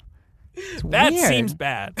them. It's that weird. seems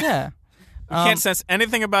bad. Yeah. You can't sense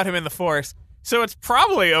anything about him in the Force, so it's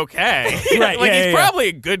probably okay. Right, Like, yeah, he's yeah. probably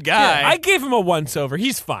a good guy. I gave him a once-over.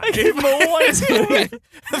 He's fine. They're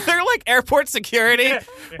like airport security,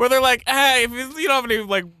 where they're like, hey, if you don't have any,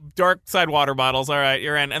 like, dark side water bottles, all right,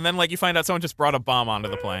 you're in. And then, like, you find out someone just brought a bomb onto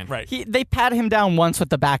the plane. Right. They pat him down once with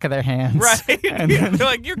the back of their hands. Right. And then They're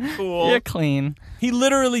like, you're cool. you're clean. He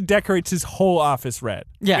literally decorates his whole office red.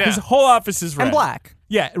 Yeah. His whole office is red. And black.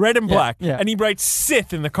 Yeah, red and black. yeah. And he writes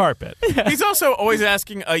Sith in the carpet. He's also always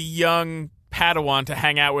asking a young Padawan to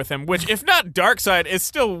hang out with him, which, if not dark side, is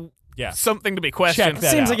still something to be questioned. Check that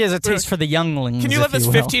Seems out. like he has a taste for the younglings. Can you let if this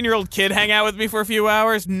will. 15-year-old kid hang out with me for a few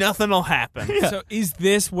hours? Nothing will happen. So is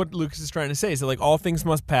this what Lucas is trying to say? Is that like all things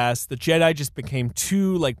must pass? The Jedi just became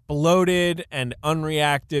too like bloated and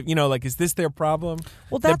unreactive. Like is this their problem?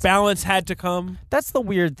 Well, the balance had to come That's the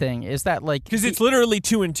weird thing is that like because it's literally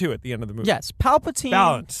 2 and 2 at the end of the movie. yes, Palpatine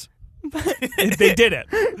Balance. They did it.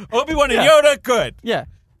 Obi-Wan and Yoda, good. Yeah.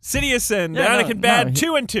 Sidious and Yeah, no, Anakin, bad. no,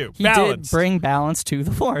 2 and 2. He Balance. did bring balance to the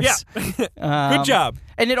Force. Yeah. Good job.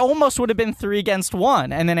 And it almost would have been 3 against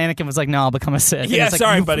 1, and then Anakin was like, "No, I'll become a Sith." And Yeah, it's like,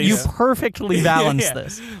 sorry, you, buddy. You Yeah. perfectly balanced Yeah.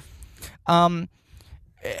 this.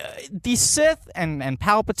 The Sith and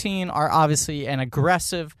Palpatine are obviously an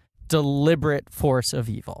aggressive, deliberate force of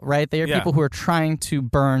evil, right? They are people who are trying to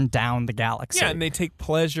burn down the galaxy. Yeah, and they take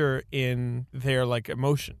pleasure in their like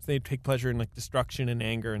emotions. They take pleasure in like destruction and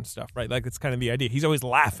anger and stuff, right? Like that's kind of the idea. He's always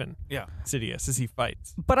laughing. Yeah. Sidious as he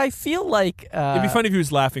fights. But I feel like It'd be funny if he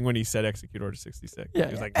was laughing when he said execute Order 66. Yeah.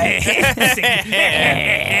 He was like,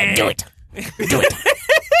 Do it. Do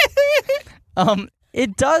it.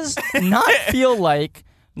 It does not feel like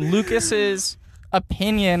Lucas's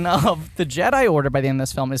opinion of the Jedi Order by the end of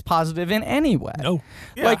this film is positive in any way. no.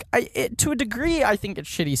 Yeah. Like, to a degree, I think it's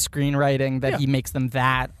shitty screenwriting that he makes them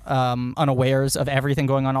that unawares of everything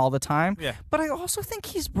going on all the time. Yeah. But I also think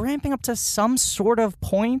he's ramping up to some sort of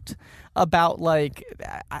point about, like,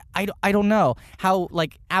 I don't know, how,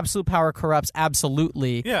 like, absolute power corrupts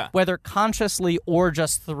absolutely, Yeah. whether consciously or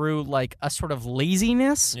just through, like, a sort of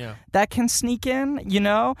laziness that can sneak in,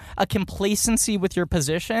 a complacency with your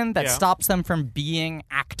position that stops them from being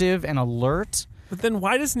active and alert. But then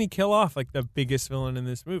why doesn't he kill off like the biggest villain in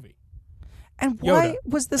this movie? And why Yoda.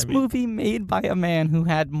 was this movie made by a man who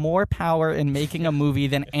had more power in making a movie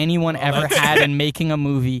than anyone ever had in making a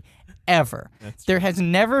movie ever? There has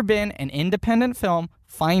never been an independent film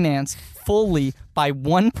financed fully by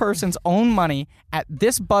one person's own money at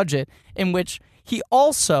this budget, in which he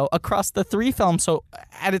also, across the 3 films, so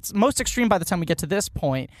at its most extreme by the time we get to this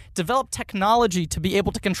point, developed technology to be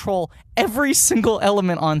able to control every single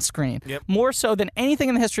element on screen. Yep. More so than anything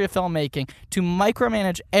in the history of filmmaking, to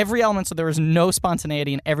micromanage every element so there is no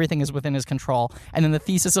spontaneity and everything is within his control. And then the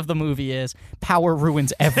thesis of the movie is power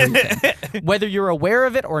ruins everything. Whether you're aware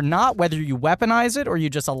of it or not, whether you weaponize it or you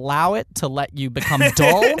just allow it to let you become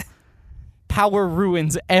dull, power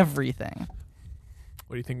ruins everything.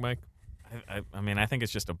 What do you think, Mike? I mean, I think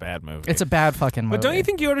it's just a bad movie. It's a bad fucking movie. But don't you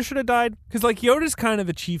think Yoda should have died? Because like Yoda's kind of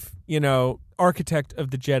the chief, architect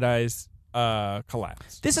of the Jedi's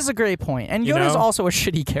collapse. This is a great point. And You Yoda's know? also a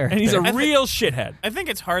shitty character. And he's a I thi- real shithead. I think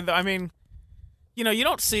it's hard, though. I mean, you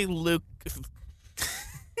don't see Luke.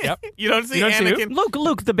 Yep. You don't see You don't see who? Anakin.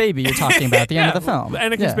 Luke, the baby you're talking about at the end of the film.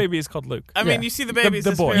 Anakin's Yeah. baby is called Luke. I mean, Yeah. you see the babies.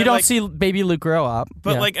 the boy. You don't like, see baby Luke grow up.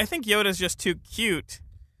 But Yeah. I think Yoda's just too cute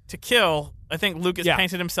to kill. I think Luke has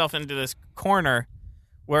painted himself into this corner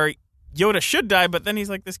where Yoda should die, but then he's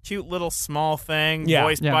like this cute little small thing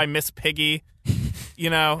voiced by Miss Piggy.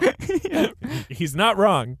 He's not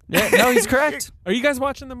wrong. Yeah, no, he's correct. Are you guys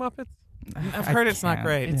watching the Muppets? I've heard it's not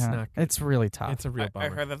great. It's not good. It's really tough. It's a real I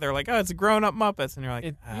bummer. heard that they're like, oh, it's grown-up Muppets, and you're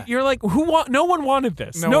like, You're like, no one wanted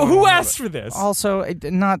this. No No, one who wanted asked it. for this? Also,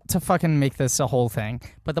 not to fucking make this a whole thing,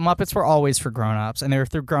 but the Muppets were always for grown-ups, and they were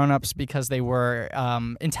for grown-ups because they were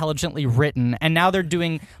intelligently written, and now they're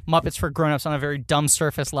doing Muppets for grown-ups on a very dumb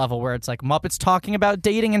surface level where it's like Muppets talking about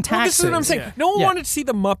dating and Well, taxes. this is what I'm saying. Yeah. No one Yeah. wanted to see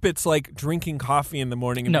the Muppets like drinking coffee in the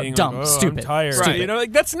morning and No, being dumb, like, oh, stupid, I'm tired. stupid.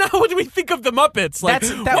 Like that's not what we think of the Muppets. Like,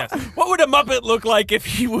 what would a Muppet look like if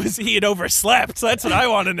he had overslept? That's what I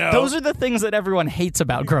want to know. Those are the things that everyone hates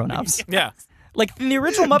about grown-ups. yeah. Like in the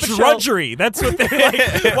original Muppet Show, drudgery. That's what they're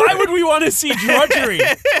like. Why would we want to see drudgery?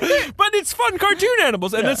 But it's fun cartoon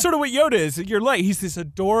animals, and that's sort of what Yoda is. You're like, he's this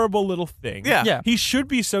adorable little thing. Yeah. Yeah. He should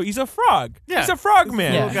be so. He's a frog. Yeah. He's a frog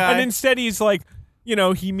man. Little guy. And instead, he's like,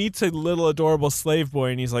 he meets a little adorable slave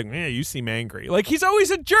boy, and he's like, you seem angry. Like he's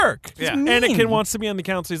always a jerk. Yeah. mean. Anakin wants to be on the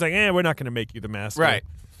council. He's like, we're not going to make you the master. Right.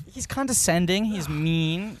 he's condescending. He's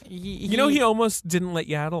mean. He almost didn't let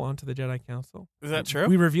Yaddle onto the Jedi Council. Is that true?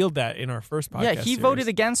 We reveled that in our first podcast. Yeah, he series. voted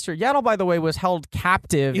against her. Yaddle, by the way, was held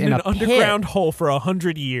captive in in an a underground pit. hole for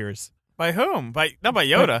 100 years. By whom? Not by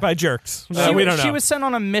Yoda. By jerks. She, we don't know. she was sent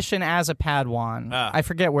on a mission as a Padawan. I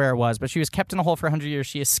forget where it was, but she was kept in a hole for 100 years.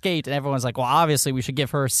 She escaped, and everyone's like, well, obviously we should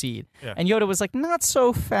give her a seat. Yeah. And Yoda was like, not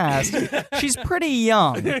so fast. She's pretty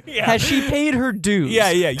young. Yeah. Has she paid her dues?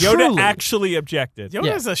 Yeah. Yoda Truly. actually objected.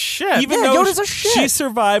 Yoda's a shit. Even Yeah, though Yoda's a shit. she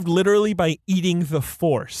survived literally by eating the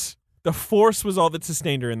Force. The Force was all that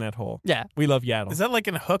sustained her in that hole. Yeah. We love Yaddle. Is that like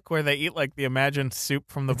in Hook where they eat like the imagined soup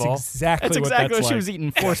from the That's bowl? exactly That's what exactly that's what she like. was eating.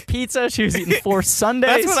 Forced pizza. She was eating forced Sundays.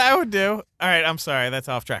 That's what I would do. All right, I'm sorry, that's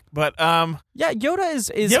off track. But Yeah, Yoda is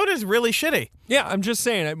Yoda's really shitty. Yeah, I'm just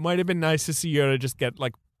saying, it might have been nice to see Yoda just get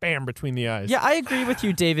like bam between the eyes. Yeah, I agree with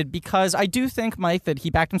you, David, because I do think, Mike, that he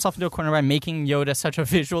backed himself into a corner by making Yoda such a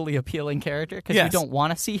visually appealing character because we Yes. don't want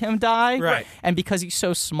to see him die. Right. And because he's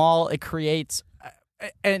so small, it creates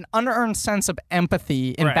an unearned sense of empathy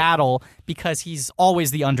in Right. battle because he's always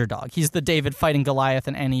the underdog. He's the David fighting Goliath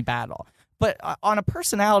in any battle. But on a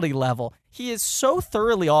personality level, he is so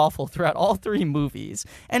thoroughly awful throughout all three movies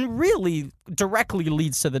and really directly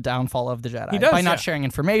leads to the downfall of the Jedi. He does, by not yeah. sharing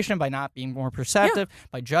information, by not being more perceptive,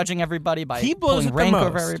 by judging everybody, by He blows pulling it the rank most.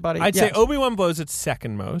 over everybody. I'd Yeah. say Obi-Wan blows it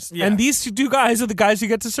second most. Yeah. And these two guys are the guys who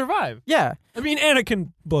get to survive. Yeah. I mean,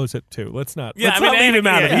 Anakin blows it too. Let's not leave Anakin- him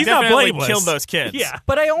out of it. he He's not definitely blameless. killed those kids. Yeah.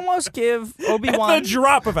 But I almost give At Obi-Wan... the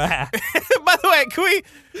drop of a hat. By the way, can we?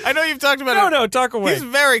 I know you've talked about it. No, talk away. He's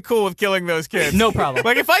very cool with killing those kids. No problem.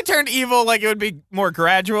 Like if I turned evil, like it would be more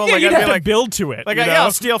gradual. Yeah, like you'd I'd have be to like, build to it. like you know?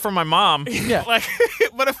 I'll steal from my mom. Yeah. Like,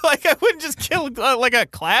 but if like I wouldn't just kill like a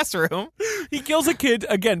classroom. He kills a kid,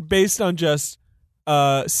 again, based on just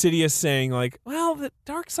Sidious saying, like, well, the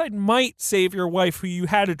dark side might save your wife who you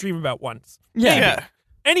had a dream about once. Yeah. Yeah.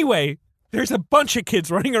 Anyway, there's a bunch of kids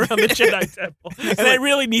running around the Jedi Temple, and I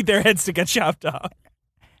really need their heads to get chopped off.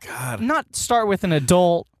 God. Not start with an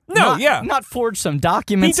adult. No, yeah. Not forge some He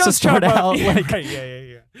documents does to start chop out. up, yeah, Like, right,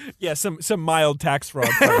 yeah. Yeah, some mild tax fraud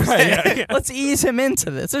first. Yeah. let's ease him into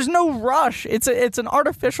this. There's no rush. It's an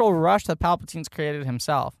artificial rush that Palpatine's created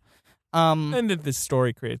himself. And then this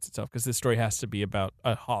story creates itself because this story has to be about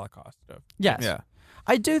a Holocaust. Yes. Yeah.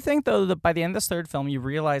 I do think, though, that by the end of this third film, you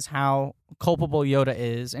realize how culpable Yoda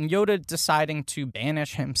is, and Yoda deciding to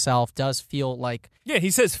banish himself does feel like... Yeah, he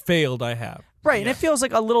says, failed I have. Right, and it feels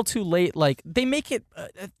like a little too late. Like, they make it...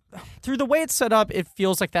 through the way it's set up, it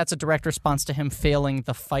feels like that's a direct response to him failing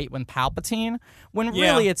the fight with Palpatine, when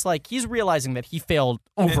really it's like he's realizing that he failed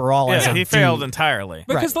overall as a he dude. failed entirely.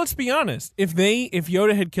 Because let's be honest, if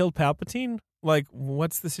Yoda had killed Palpatine, like,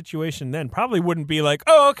 what's the situation then? Probably wouldn't be like,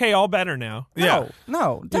 oh, okay, all better now.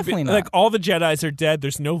 No, definitely not. Like, all the Jedis are dead.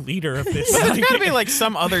 There's no leader of this. There's got to be like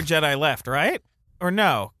some other Jedi left, right? Or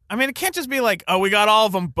no? I mean, it can't just be like, oh, we got all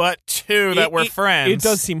of them but 2 that were friends. It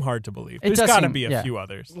does seem hard to believe. There's got to be a few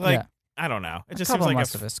others. Like, I don't know. It just seems like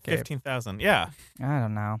 15,000. Yeah. I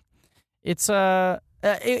don't know. It's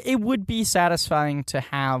it would be satisfying to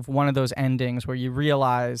have one of those endings where you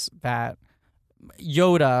realize that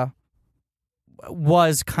Yoda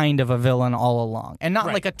was kind of a villain all along, and not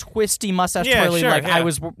like a twisty mustache twirly I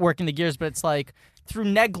was working the gears, but it's like through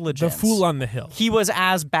negligence. The fool on the hill. He was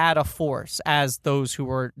as bad a force as those who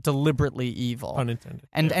were deliberately evil. Unintended.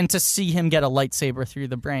 And to see him get a lightsaber through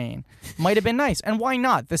the brain might have been nice. And why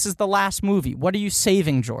not? This is the last movie. What are you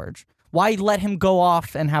saving, George? Why let him go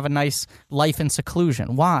off and have a nice life in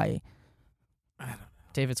seclusion? Why? I don't know.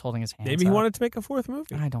 David's holding his hands Maybe he up. wanted to make a 4th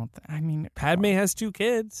movie. I mean... Padme has 2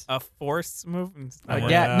 kids. A Force movement.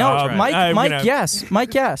 Yeah, no, Mike, yes.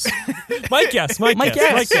 Mike, yes. Mike, yes. Mike,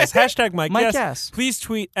 yes. Hashtag Mike, Mike, yes. yes. Please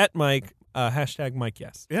tweet at Mike, hashtag Mike,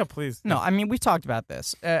 yes. Yeah, please. No, I mean, we talked about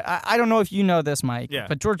this. I don't know if you know this, Mike,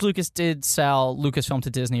 but George Lucas did sell Lucasfilm to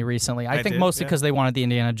Disney recently. I think mostly because they wanted the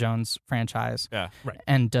Indiana Jones franchise. Yeah, right.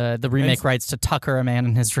 And the remake rights to Tucker, A Man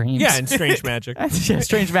in His Dreams. Yeah, and Strange Magic.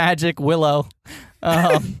 Strange Magic, Willow.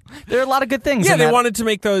 There are a lot of good things. Yeah, in they that. wanted to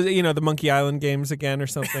make those, the Monkey Island games again or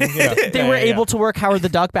something. They were able to work Howard the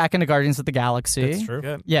Duck back into Guardians of the Galaxy. That's true.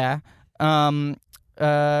 Good. Yeah.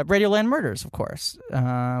 Radioland Murders, of course,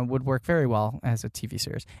 would work very well as a TV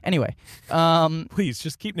series. Anyway. Please,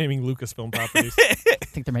 just keep naming Lucasfilm properties. I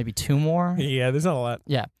think there may be 2 more. Yeah, there's not a lot.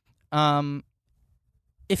 Yeah.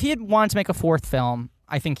 If he had wanted to make a 4th film,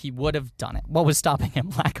 I think he would have done it. What was stopping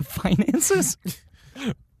him? Lack of finances?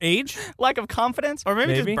 Age? Lack of confidence? Or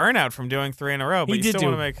maybe just burnout from doing 3 in a row, but you still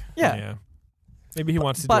want to make... Yeah. Maybe he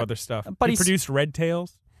wants to do other stuff. But he produced Red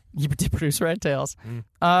Tails. He did produce Red Tails.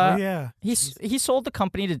 He sold the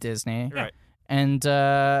company to Disney. Right. And,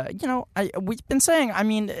 we've been saying, I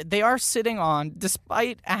mean, they are sitting on,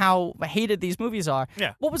 despite how hated these movies are,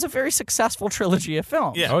 what was a very successful trilogy of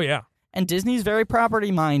films. Yeah. Oh, yeah. And Disney's very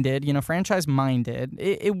property-minded, franchise-minded.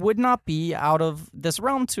 It would not be out of this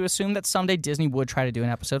realm to assume that someday Disney would try to do an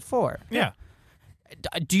episode 4. Yeah.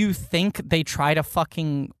 Do you think they try to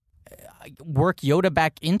fucking work Yoda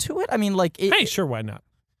back into it? I mean, like... Hey, sure, why not?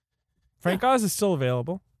 Frank Oz is still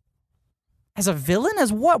available. As a villain?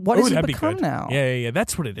 As what? What has he become now? Yeah.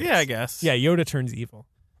 That's what it is. Yeah, I guess. Yeah, Yoda turns evil.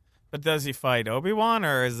 But does he fight Obi-Wan,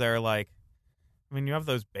 or is there, like... I mean, you have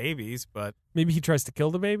those babies, but... Maybe he tries to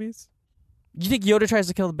kill the babies? You think Yoda tries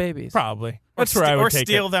to kill the babies? Probably. That's where I would take it. Or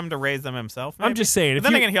steal them to raise them himself, maybe? I'm just saying. But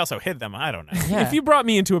then again, he also hid them. I don't know. Yeah. If you brought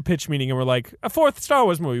me into a pitch meeting and were like, a 4th Star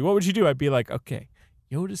Wars movie, what would you do? I'd be like, okay,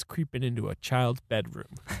 Yoda's creeping into a child's bedroom.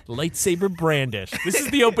 Lightsaber brandish. This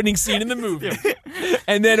is the opening scene in the movie.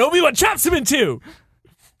 And then Obi-Wan chops him in 2.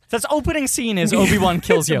 So that's opening scene is Obi-Wan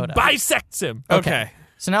kills Yoda. Bisects him. Okay.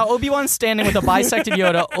 So now Obi-Wan's standing with a bisected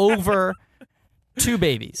Yoda over 2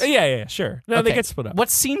 babies. Yeah, sure. No, they get split up.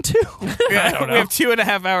 What's scene 2? I don't know. We have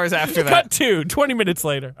 2.5 hours after that. Cut 2, 20 minutes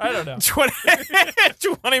later. I don't know.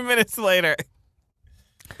 20 minutes later.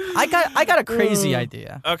 I got a crazy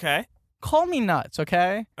idea. Okay. Call me nuts,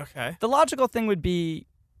 okay? Okay. The logical thing would be,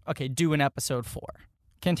 okay, do an episode 4.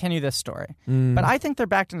 Continue this story. But I think they're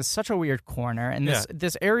backed into such a weird corner, and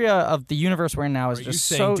this area of the universe we're in now is Are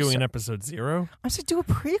just you saying so... doing an episode 0? I said do a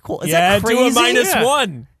prequel. Is that crazy? Do a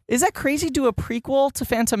 -1. Is that crazy? Do a prequel to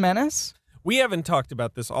Phantom Menace? We haven't talked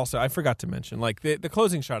about this also. I forgot to mention, like, the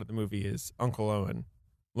closing shot of the movie is Uncle Owen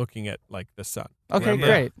looking at, like, the sun. Okay, Remember?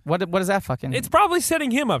 great. What does that fucking... It's probably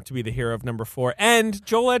setting him up to be the hero of number 4, and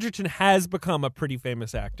Joel Edgerton has become a pretty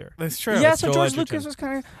famous actor. That's true. Yeah, It's so Joel George Edgerton. Lucas was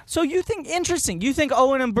kind of... So you think... Interesting. You think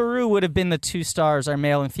Owen and Beru would have been the 2 stars, our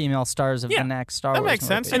male and female stars of the next Star Wars makes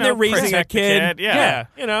sense. movie? And they're raising a protect the kid. kid.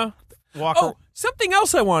 Yeah. Walker. Oh, something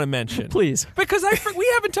else I want to mention. Please. Because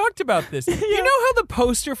we haven't talked about this. You know how the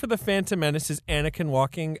poster for the Phantom Menace is Anakin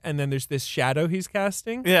walking, and then there's this shadow he's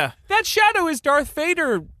casting? Yeah. That shadow is Darth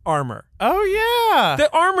Vader armor. Oh, yeah.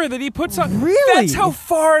 The armor that he puts on. Really? That's how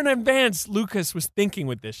far in advance Lucas was thinking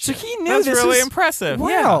with this So shit. he knew That's this really was... impressive.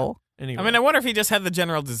 Wow. Anyway, I mean, I wonder if he just had the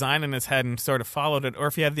general design in his head and sort of followed it, or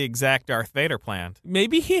if he had the exact Darth Vader planned.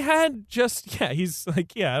 maybe he had he's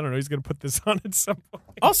like, I don't know, he's going to put this on at some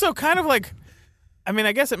point. Also, kind of like, I mean,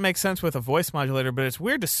 I guess it makes sense with a voice modulator, but it's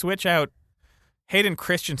weird to switch out Hayden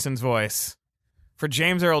Christensen's voice for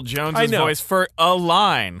James Earl I Jones' know. voice for a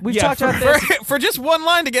line. We've talked about this. For just one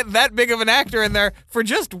line to get that big of an actor in there for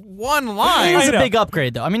just one It line. is I a know. big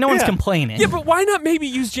upgrade, though. I mean, no one's complaining. Yeah, but why not maybe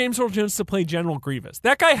use James Earl Jones to play General Grievous?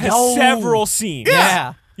 That guy has No. several scenes.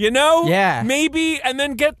 Yeah. You know? Yeah. Maybe, and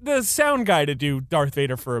then get the sound guy to do Darth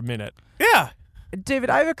Vader for a minute. Yeah. David,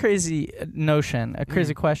 I have a crazy notion, a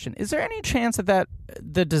crazy question. Is there any chance that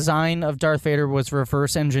the design of Darth Vader was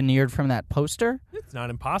reverse engineered from that poster? It's not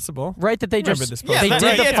impossible. Right, that they Remember just this Yeah, they poster, did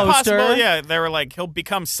right? the it's poster. possible. Yeah, they were like, he'll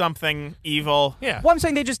become something evil. Yeah. Well, I'm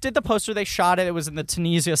saying they just did the poster. They shot it. It was in the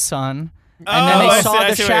Tunisia sun. And Oh, then I they see- saw I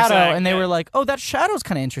the see what you're shadow, saying. and they Yeah. were like, "Oh, that shadow's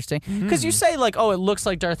kind of interesting." Because you say like, "Oh, it looks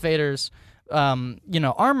like Darth Vader's,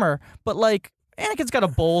 armor," but like Anakin's got a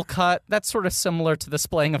bowl cut. That's sort of similar to the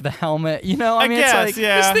splaying of the helmet. You know, I mean, guess, it's like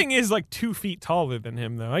yeah. This thing is like 2 feet taller than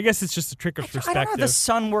him, though. I guess it's just a trick of I don't know perspective. how the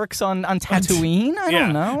sun works on Tatooine. I Yeah.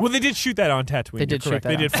 don't know. Well, they did shoot that on Tatooine. They did You're shoot correct.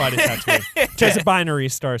 They that did on- fly to Tatooine, which has a binary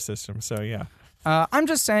star system. So yeah. I'm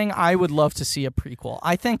just saying I would love to see a prequel.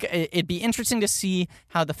 I think it'd be interesting to see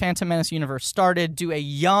how the Phantom Menace universe started. Do a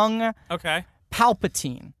young Okay.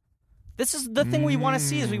 Palpatine. This is the thing we want to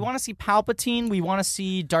see. Is we want to see Palpatine. We want to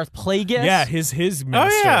see Darth Plagueis. Yeah, his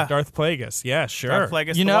master, yeah. Darth Plagueis. Yeah, sure. Darth Plagueis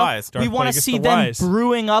you the know, Wise. we want Plagueis to see the them Wise.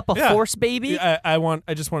 brewing up a Yeah. Force baby.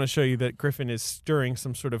 I just want to show you that Griffin is stirring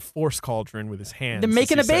some sort of Force cauldron with his hands. They're as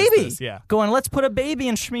making he a says baby. this. Yeah. Going, let's put a baby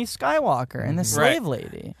in Shmi Skywalker and the slave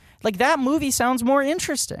lady. Like, that movie sounds more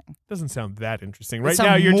interesting. Doesn't sound that interesting. Right sounds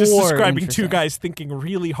now, you're just more describing interesting. two guys thinking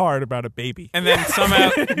really hard about a baby. And then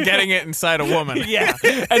somehow getting it inside a woman. Yeah.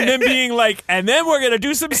 And then being like, and then we're going to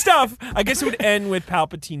do some stuff. I guess it would end with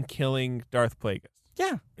Palpatine killing Darth Plagueis.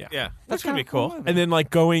 Yeah. Yeah. That's That's going to be kinda cool. movie. And then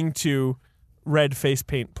like going to Red Face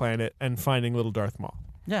Paint Planet and finding little Darth Maul.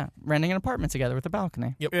 Yeah. Renting an apartment together with a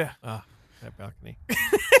balcony. Yep. Yeah. That balcony.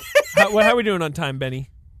 how are we doing on time,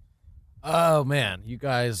 Benny? Oh man, you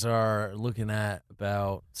guys are looking at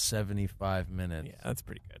about 75 minutes. Yeah, that's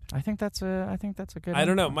pretty good. I think that's a good I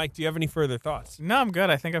don't know. info. Mike, do you have any further thoughts? No, I'm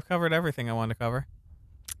good. I think I've covered everything I wanted to cover.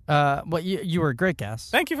 Well, you were a great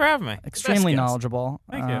guest. Thank you for having me. Extremely guest. knowledgeable.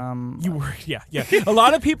 Thank you. You were, yeah. A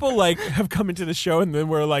lot of people like have come into the show and then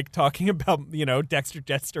we're like talking about,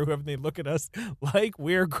 Dexter, whoever they look at us like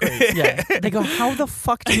we're great. Yeah. They go, how the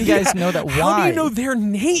fuck do you guys know that? Why? How do you know their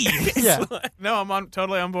names? Yeah. No, I'm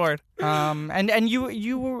totally on board. And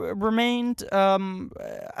you remained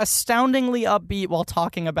astoundingly upbeat while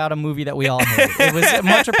talking about a movie that we all hate. It was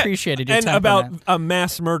much appreciated. Your And about temperament. a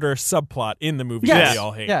mass murder subplot in the movie Yes. that we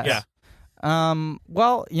all hate. Yes. Yeah.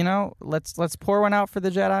 Well, let's pour one out for the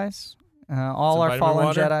Jedis. All Some our vitamin fallen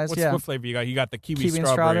water? Jedis. Yeah. What flavor you got? You got the kiwi Kiwi and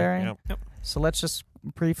strawberry. strawberry. Yep. So let's just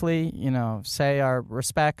briefly, say our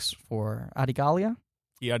respects for Adigalia,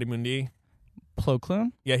 Yadi Mundi. Plo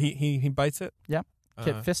Koon, Yeah, he bites it. Yep.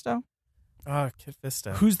 Kit Fisto. Oh, Kit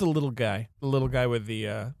Fisto. Who's the little guy? The little guy with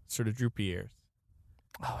the sort of droopy ears.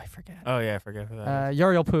 Oh, I forget. Oh, yeah, I forget who that is.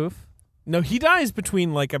 Uriel Poof. No, he dies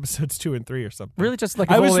between like episodes 2 and 3 or something. Really, just like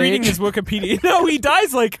I was old reading age? his Wikipedia. No, he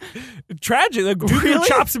dies like tragic. Like Dooku Really?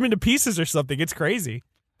 chops him into pieces or something. It's crazy.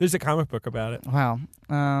 There's a comic book about it. Wow.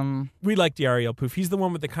 We like Ariel Poof. He's the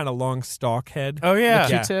one with the kind of long stalk head. Oh, yeah.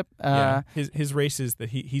 Yeah. Q-tip. Yeah. His race is that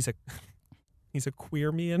he's a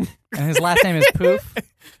queer man. And his last name is Poof.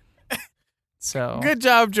 So Good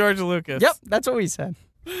job, George Lucas. Yep, that's what we said.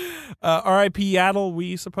 R.I.P. Yaddle,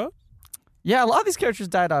 we suppose. Yeah, a lot of these characters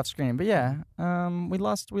died off screen, but yeah, we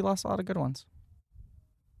lost a lot of good ones.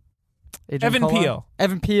 Agent Evan Kolar. Peel.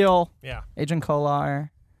 Evan Peel, Yeah. Agent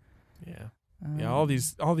Kolar, Yeah. Yeah, all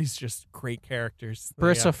these just great characters.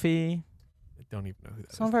 Bur I Sophie, don't even know who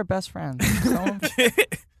that some is. of our best friends,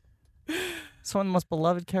 some of the most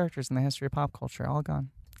beloved characters in the history of pop culture, all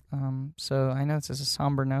gone. So I know this is a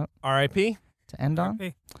somber note R.I.P. to end on.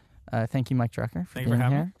 R.I.P.. Thank you, Mike Drucker, for Thank you for being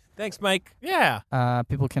having here. Thanks, Mike. Yeah.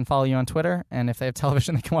 People can follow you on Twitter, and if they have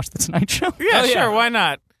television, they can watch The Tonight Show. Yeah, Oh, yeah. sure. Why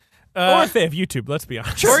not? Or if they have YouTube, let's be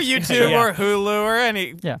honest. Or YouTube Yeah. or Hulu or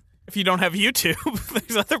any. Yeah. If you don't have YouTube,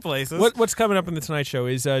 there's other places. What's coming up in the Tonight Show?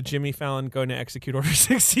 Is Jimmy Fallon going to execute Order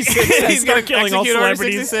 66? He's going to killing all execute Order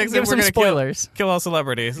celebrities. 66 Give and we're some going to spoilers. kill all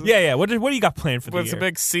celebrities. Yeah. What do you got planned for the What's year? a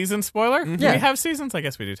big season spoiler? Do Yeah. we have seasons? I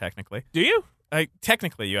guess we do technically. Do you?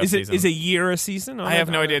 Technically, you have Is it seasons. is a year a season? I have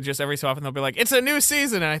no idea. Just every so often they'll be like, "It's a new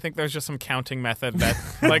season," and I think there's just some counting method that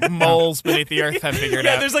like moles beneath the earth have figured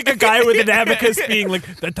Yeah, out. there's like a guy with an abacus being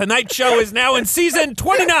like, "The Tonight Show is now in season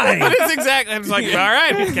 29." It's exactly. It's like, all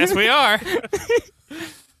right, guess we are.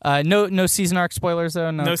 No season arc spoilers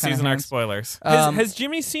though. No season arc spoilers. Has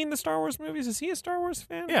Jimmy seen the Star Wars movies? Is he a Star Wars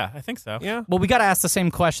fan? Yeah, I think so. Yeah. Well, we got to ask the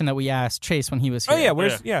same question that we asked Chase when he was here.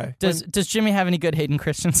 Oh yeah. Does Jimmy have any good Hayden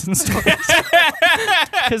Christensen stories?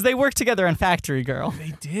 Because they worked together on Factory Girl.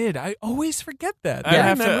 They did. I always forget that. I'd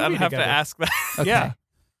have to ask that. Okay. Yeah.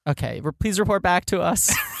 Okay. Please report back to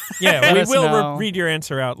us. Yeah, Let we us will know. read your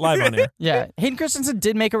answer out live on air. Yeah, Hayden Christensen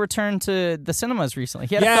did make a return to the cinemas recently.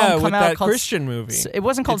 He had a Yeah, film come with out that called Christian movie. It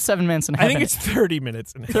wasn't called 7 Minutes in I Heaven. think it's 30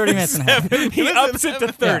 minutes in 30 Minutes in Heaven. He ups it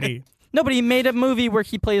to 30. No, but he made a movie where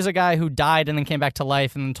he plays a guy who died and then came back to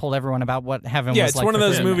life and then told everyone about what heaven Yeah, was it's like. one of for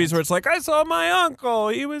those 30 movies minutes. where it's like, I saw my uncle.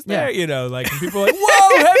 He was there. Yeah. You know, like, and people are like,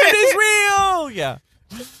 whoa, heaven is real. Yeah.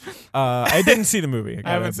 I didn't see the movie. I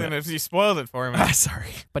haven't seen it. You spoiled it for me.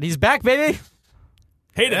 Sorry. But he's back, baby.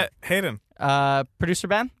 Hayden. Producer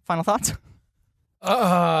Ben, final thoughts?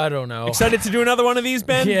 I don't know. Excited to do another one of these,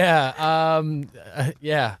 Ben? Yeah.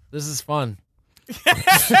 Yeah. This is fun.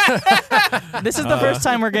 This is the first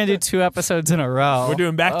time we're going to do 2 episodes in a row. We're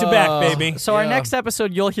doing back to back, baby. So our Yeah. next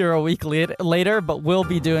episode, you'll hear a week later, but we'll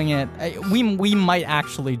be doing it. We might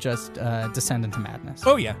actually just descend into madness.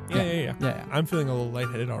 Oh, yeah. Yeah. Yeah. I'm feeling a little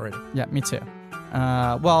lightheaded already. Yeah, me too.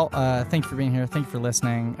 Thank you for being here. Thank you for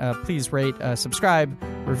listening. Please rate, subscribe,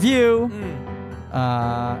 review,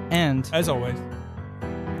 and As always.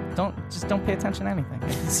 don't pay attention to anything.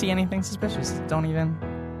 If you see anything suspicious, don't even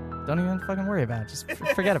fucking worry about it. Just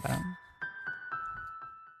forget about it.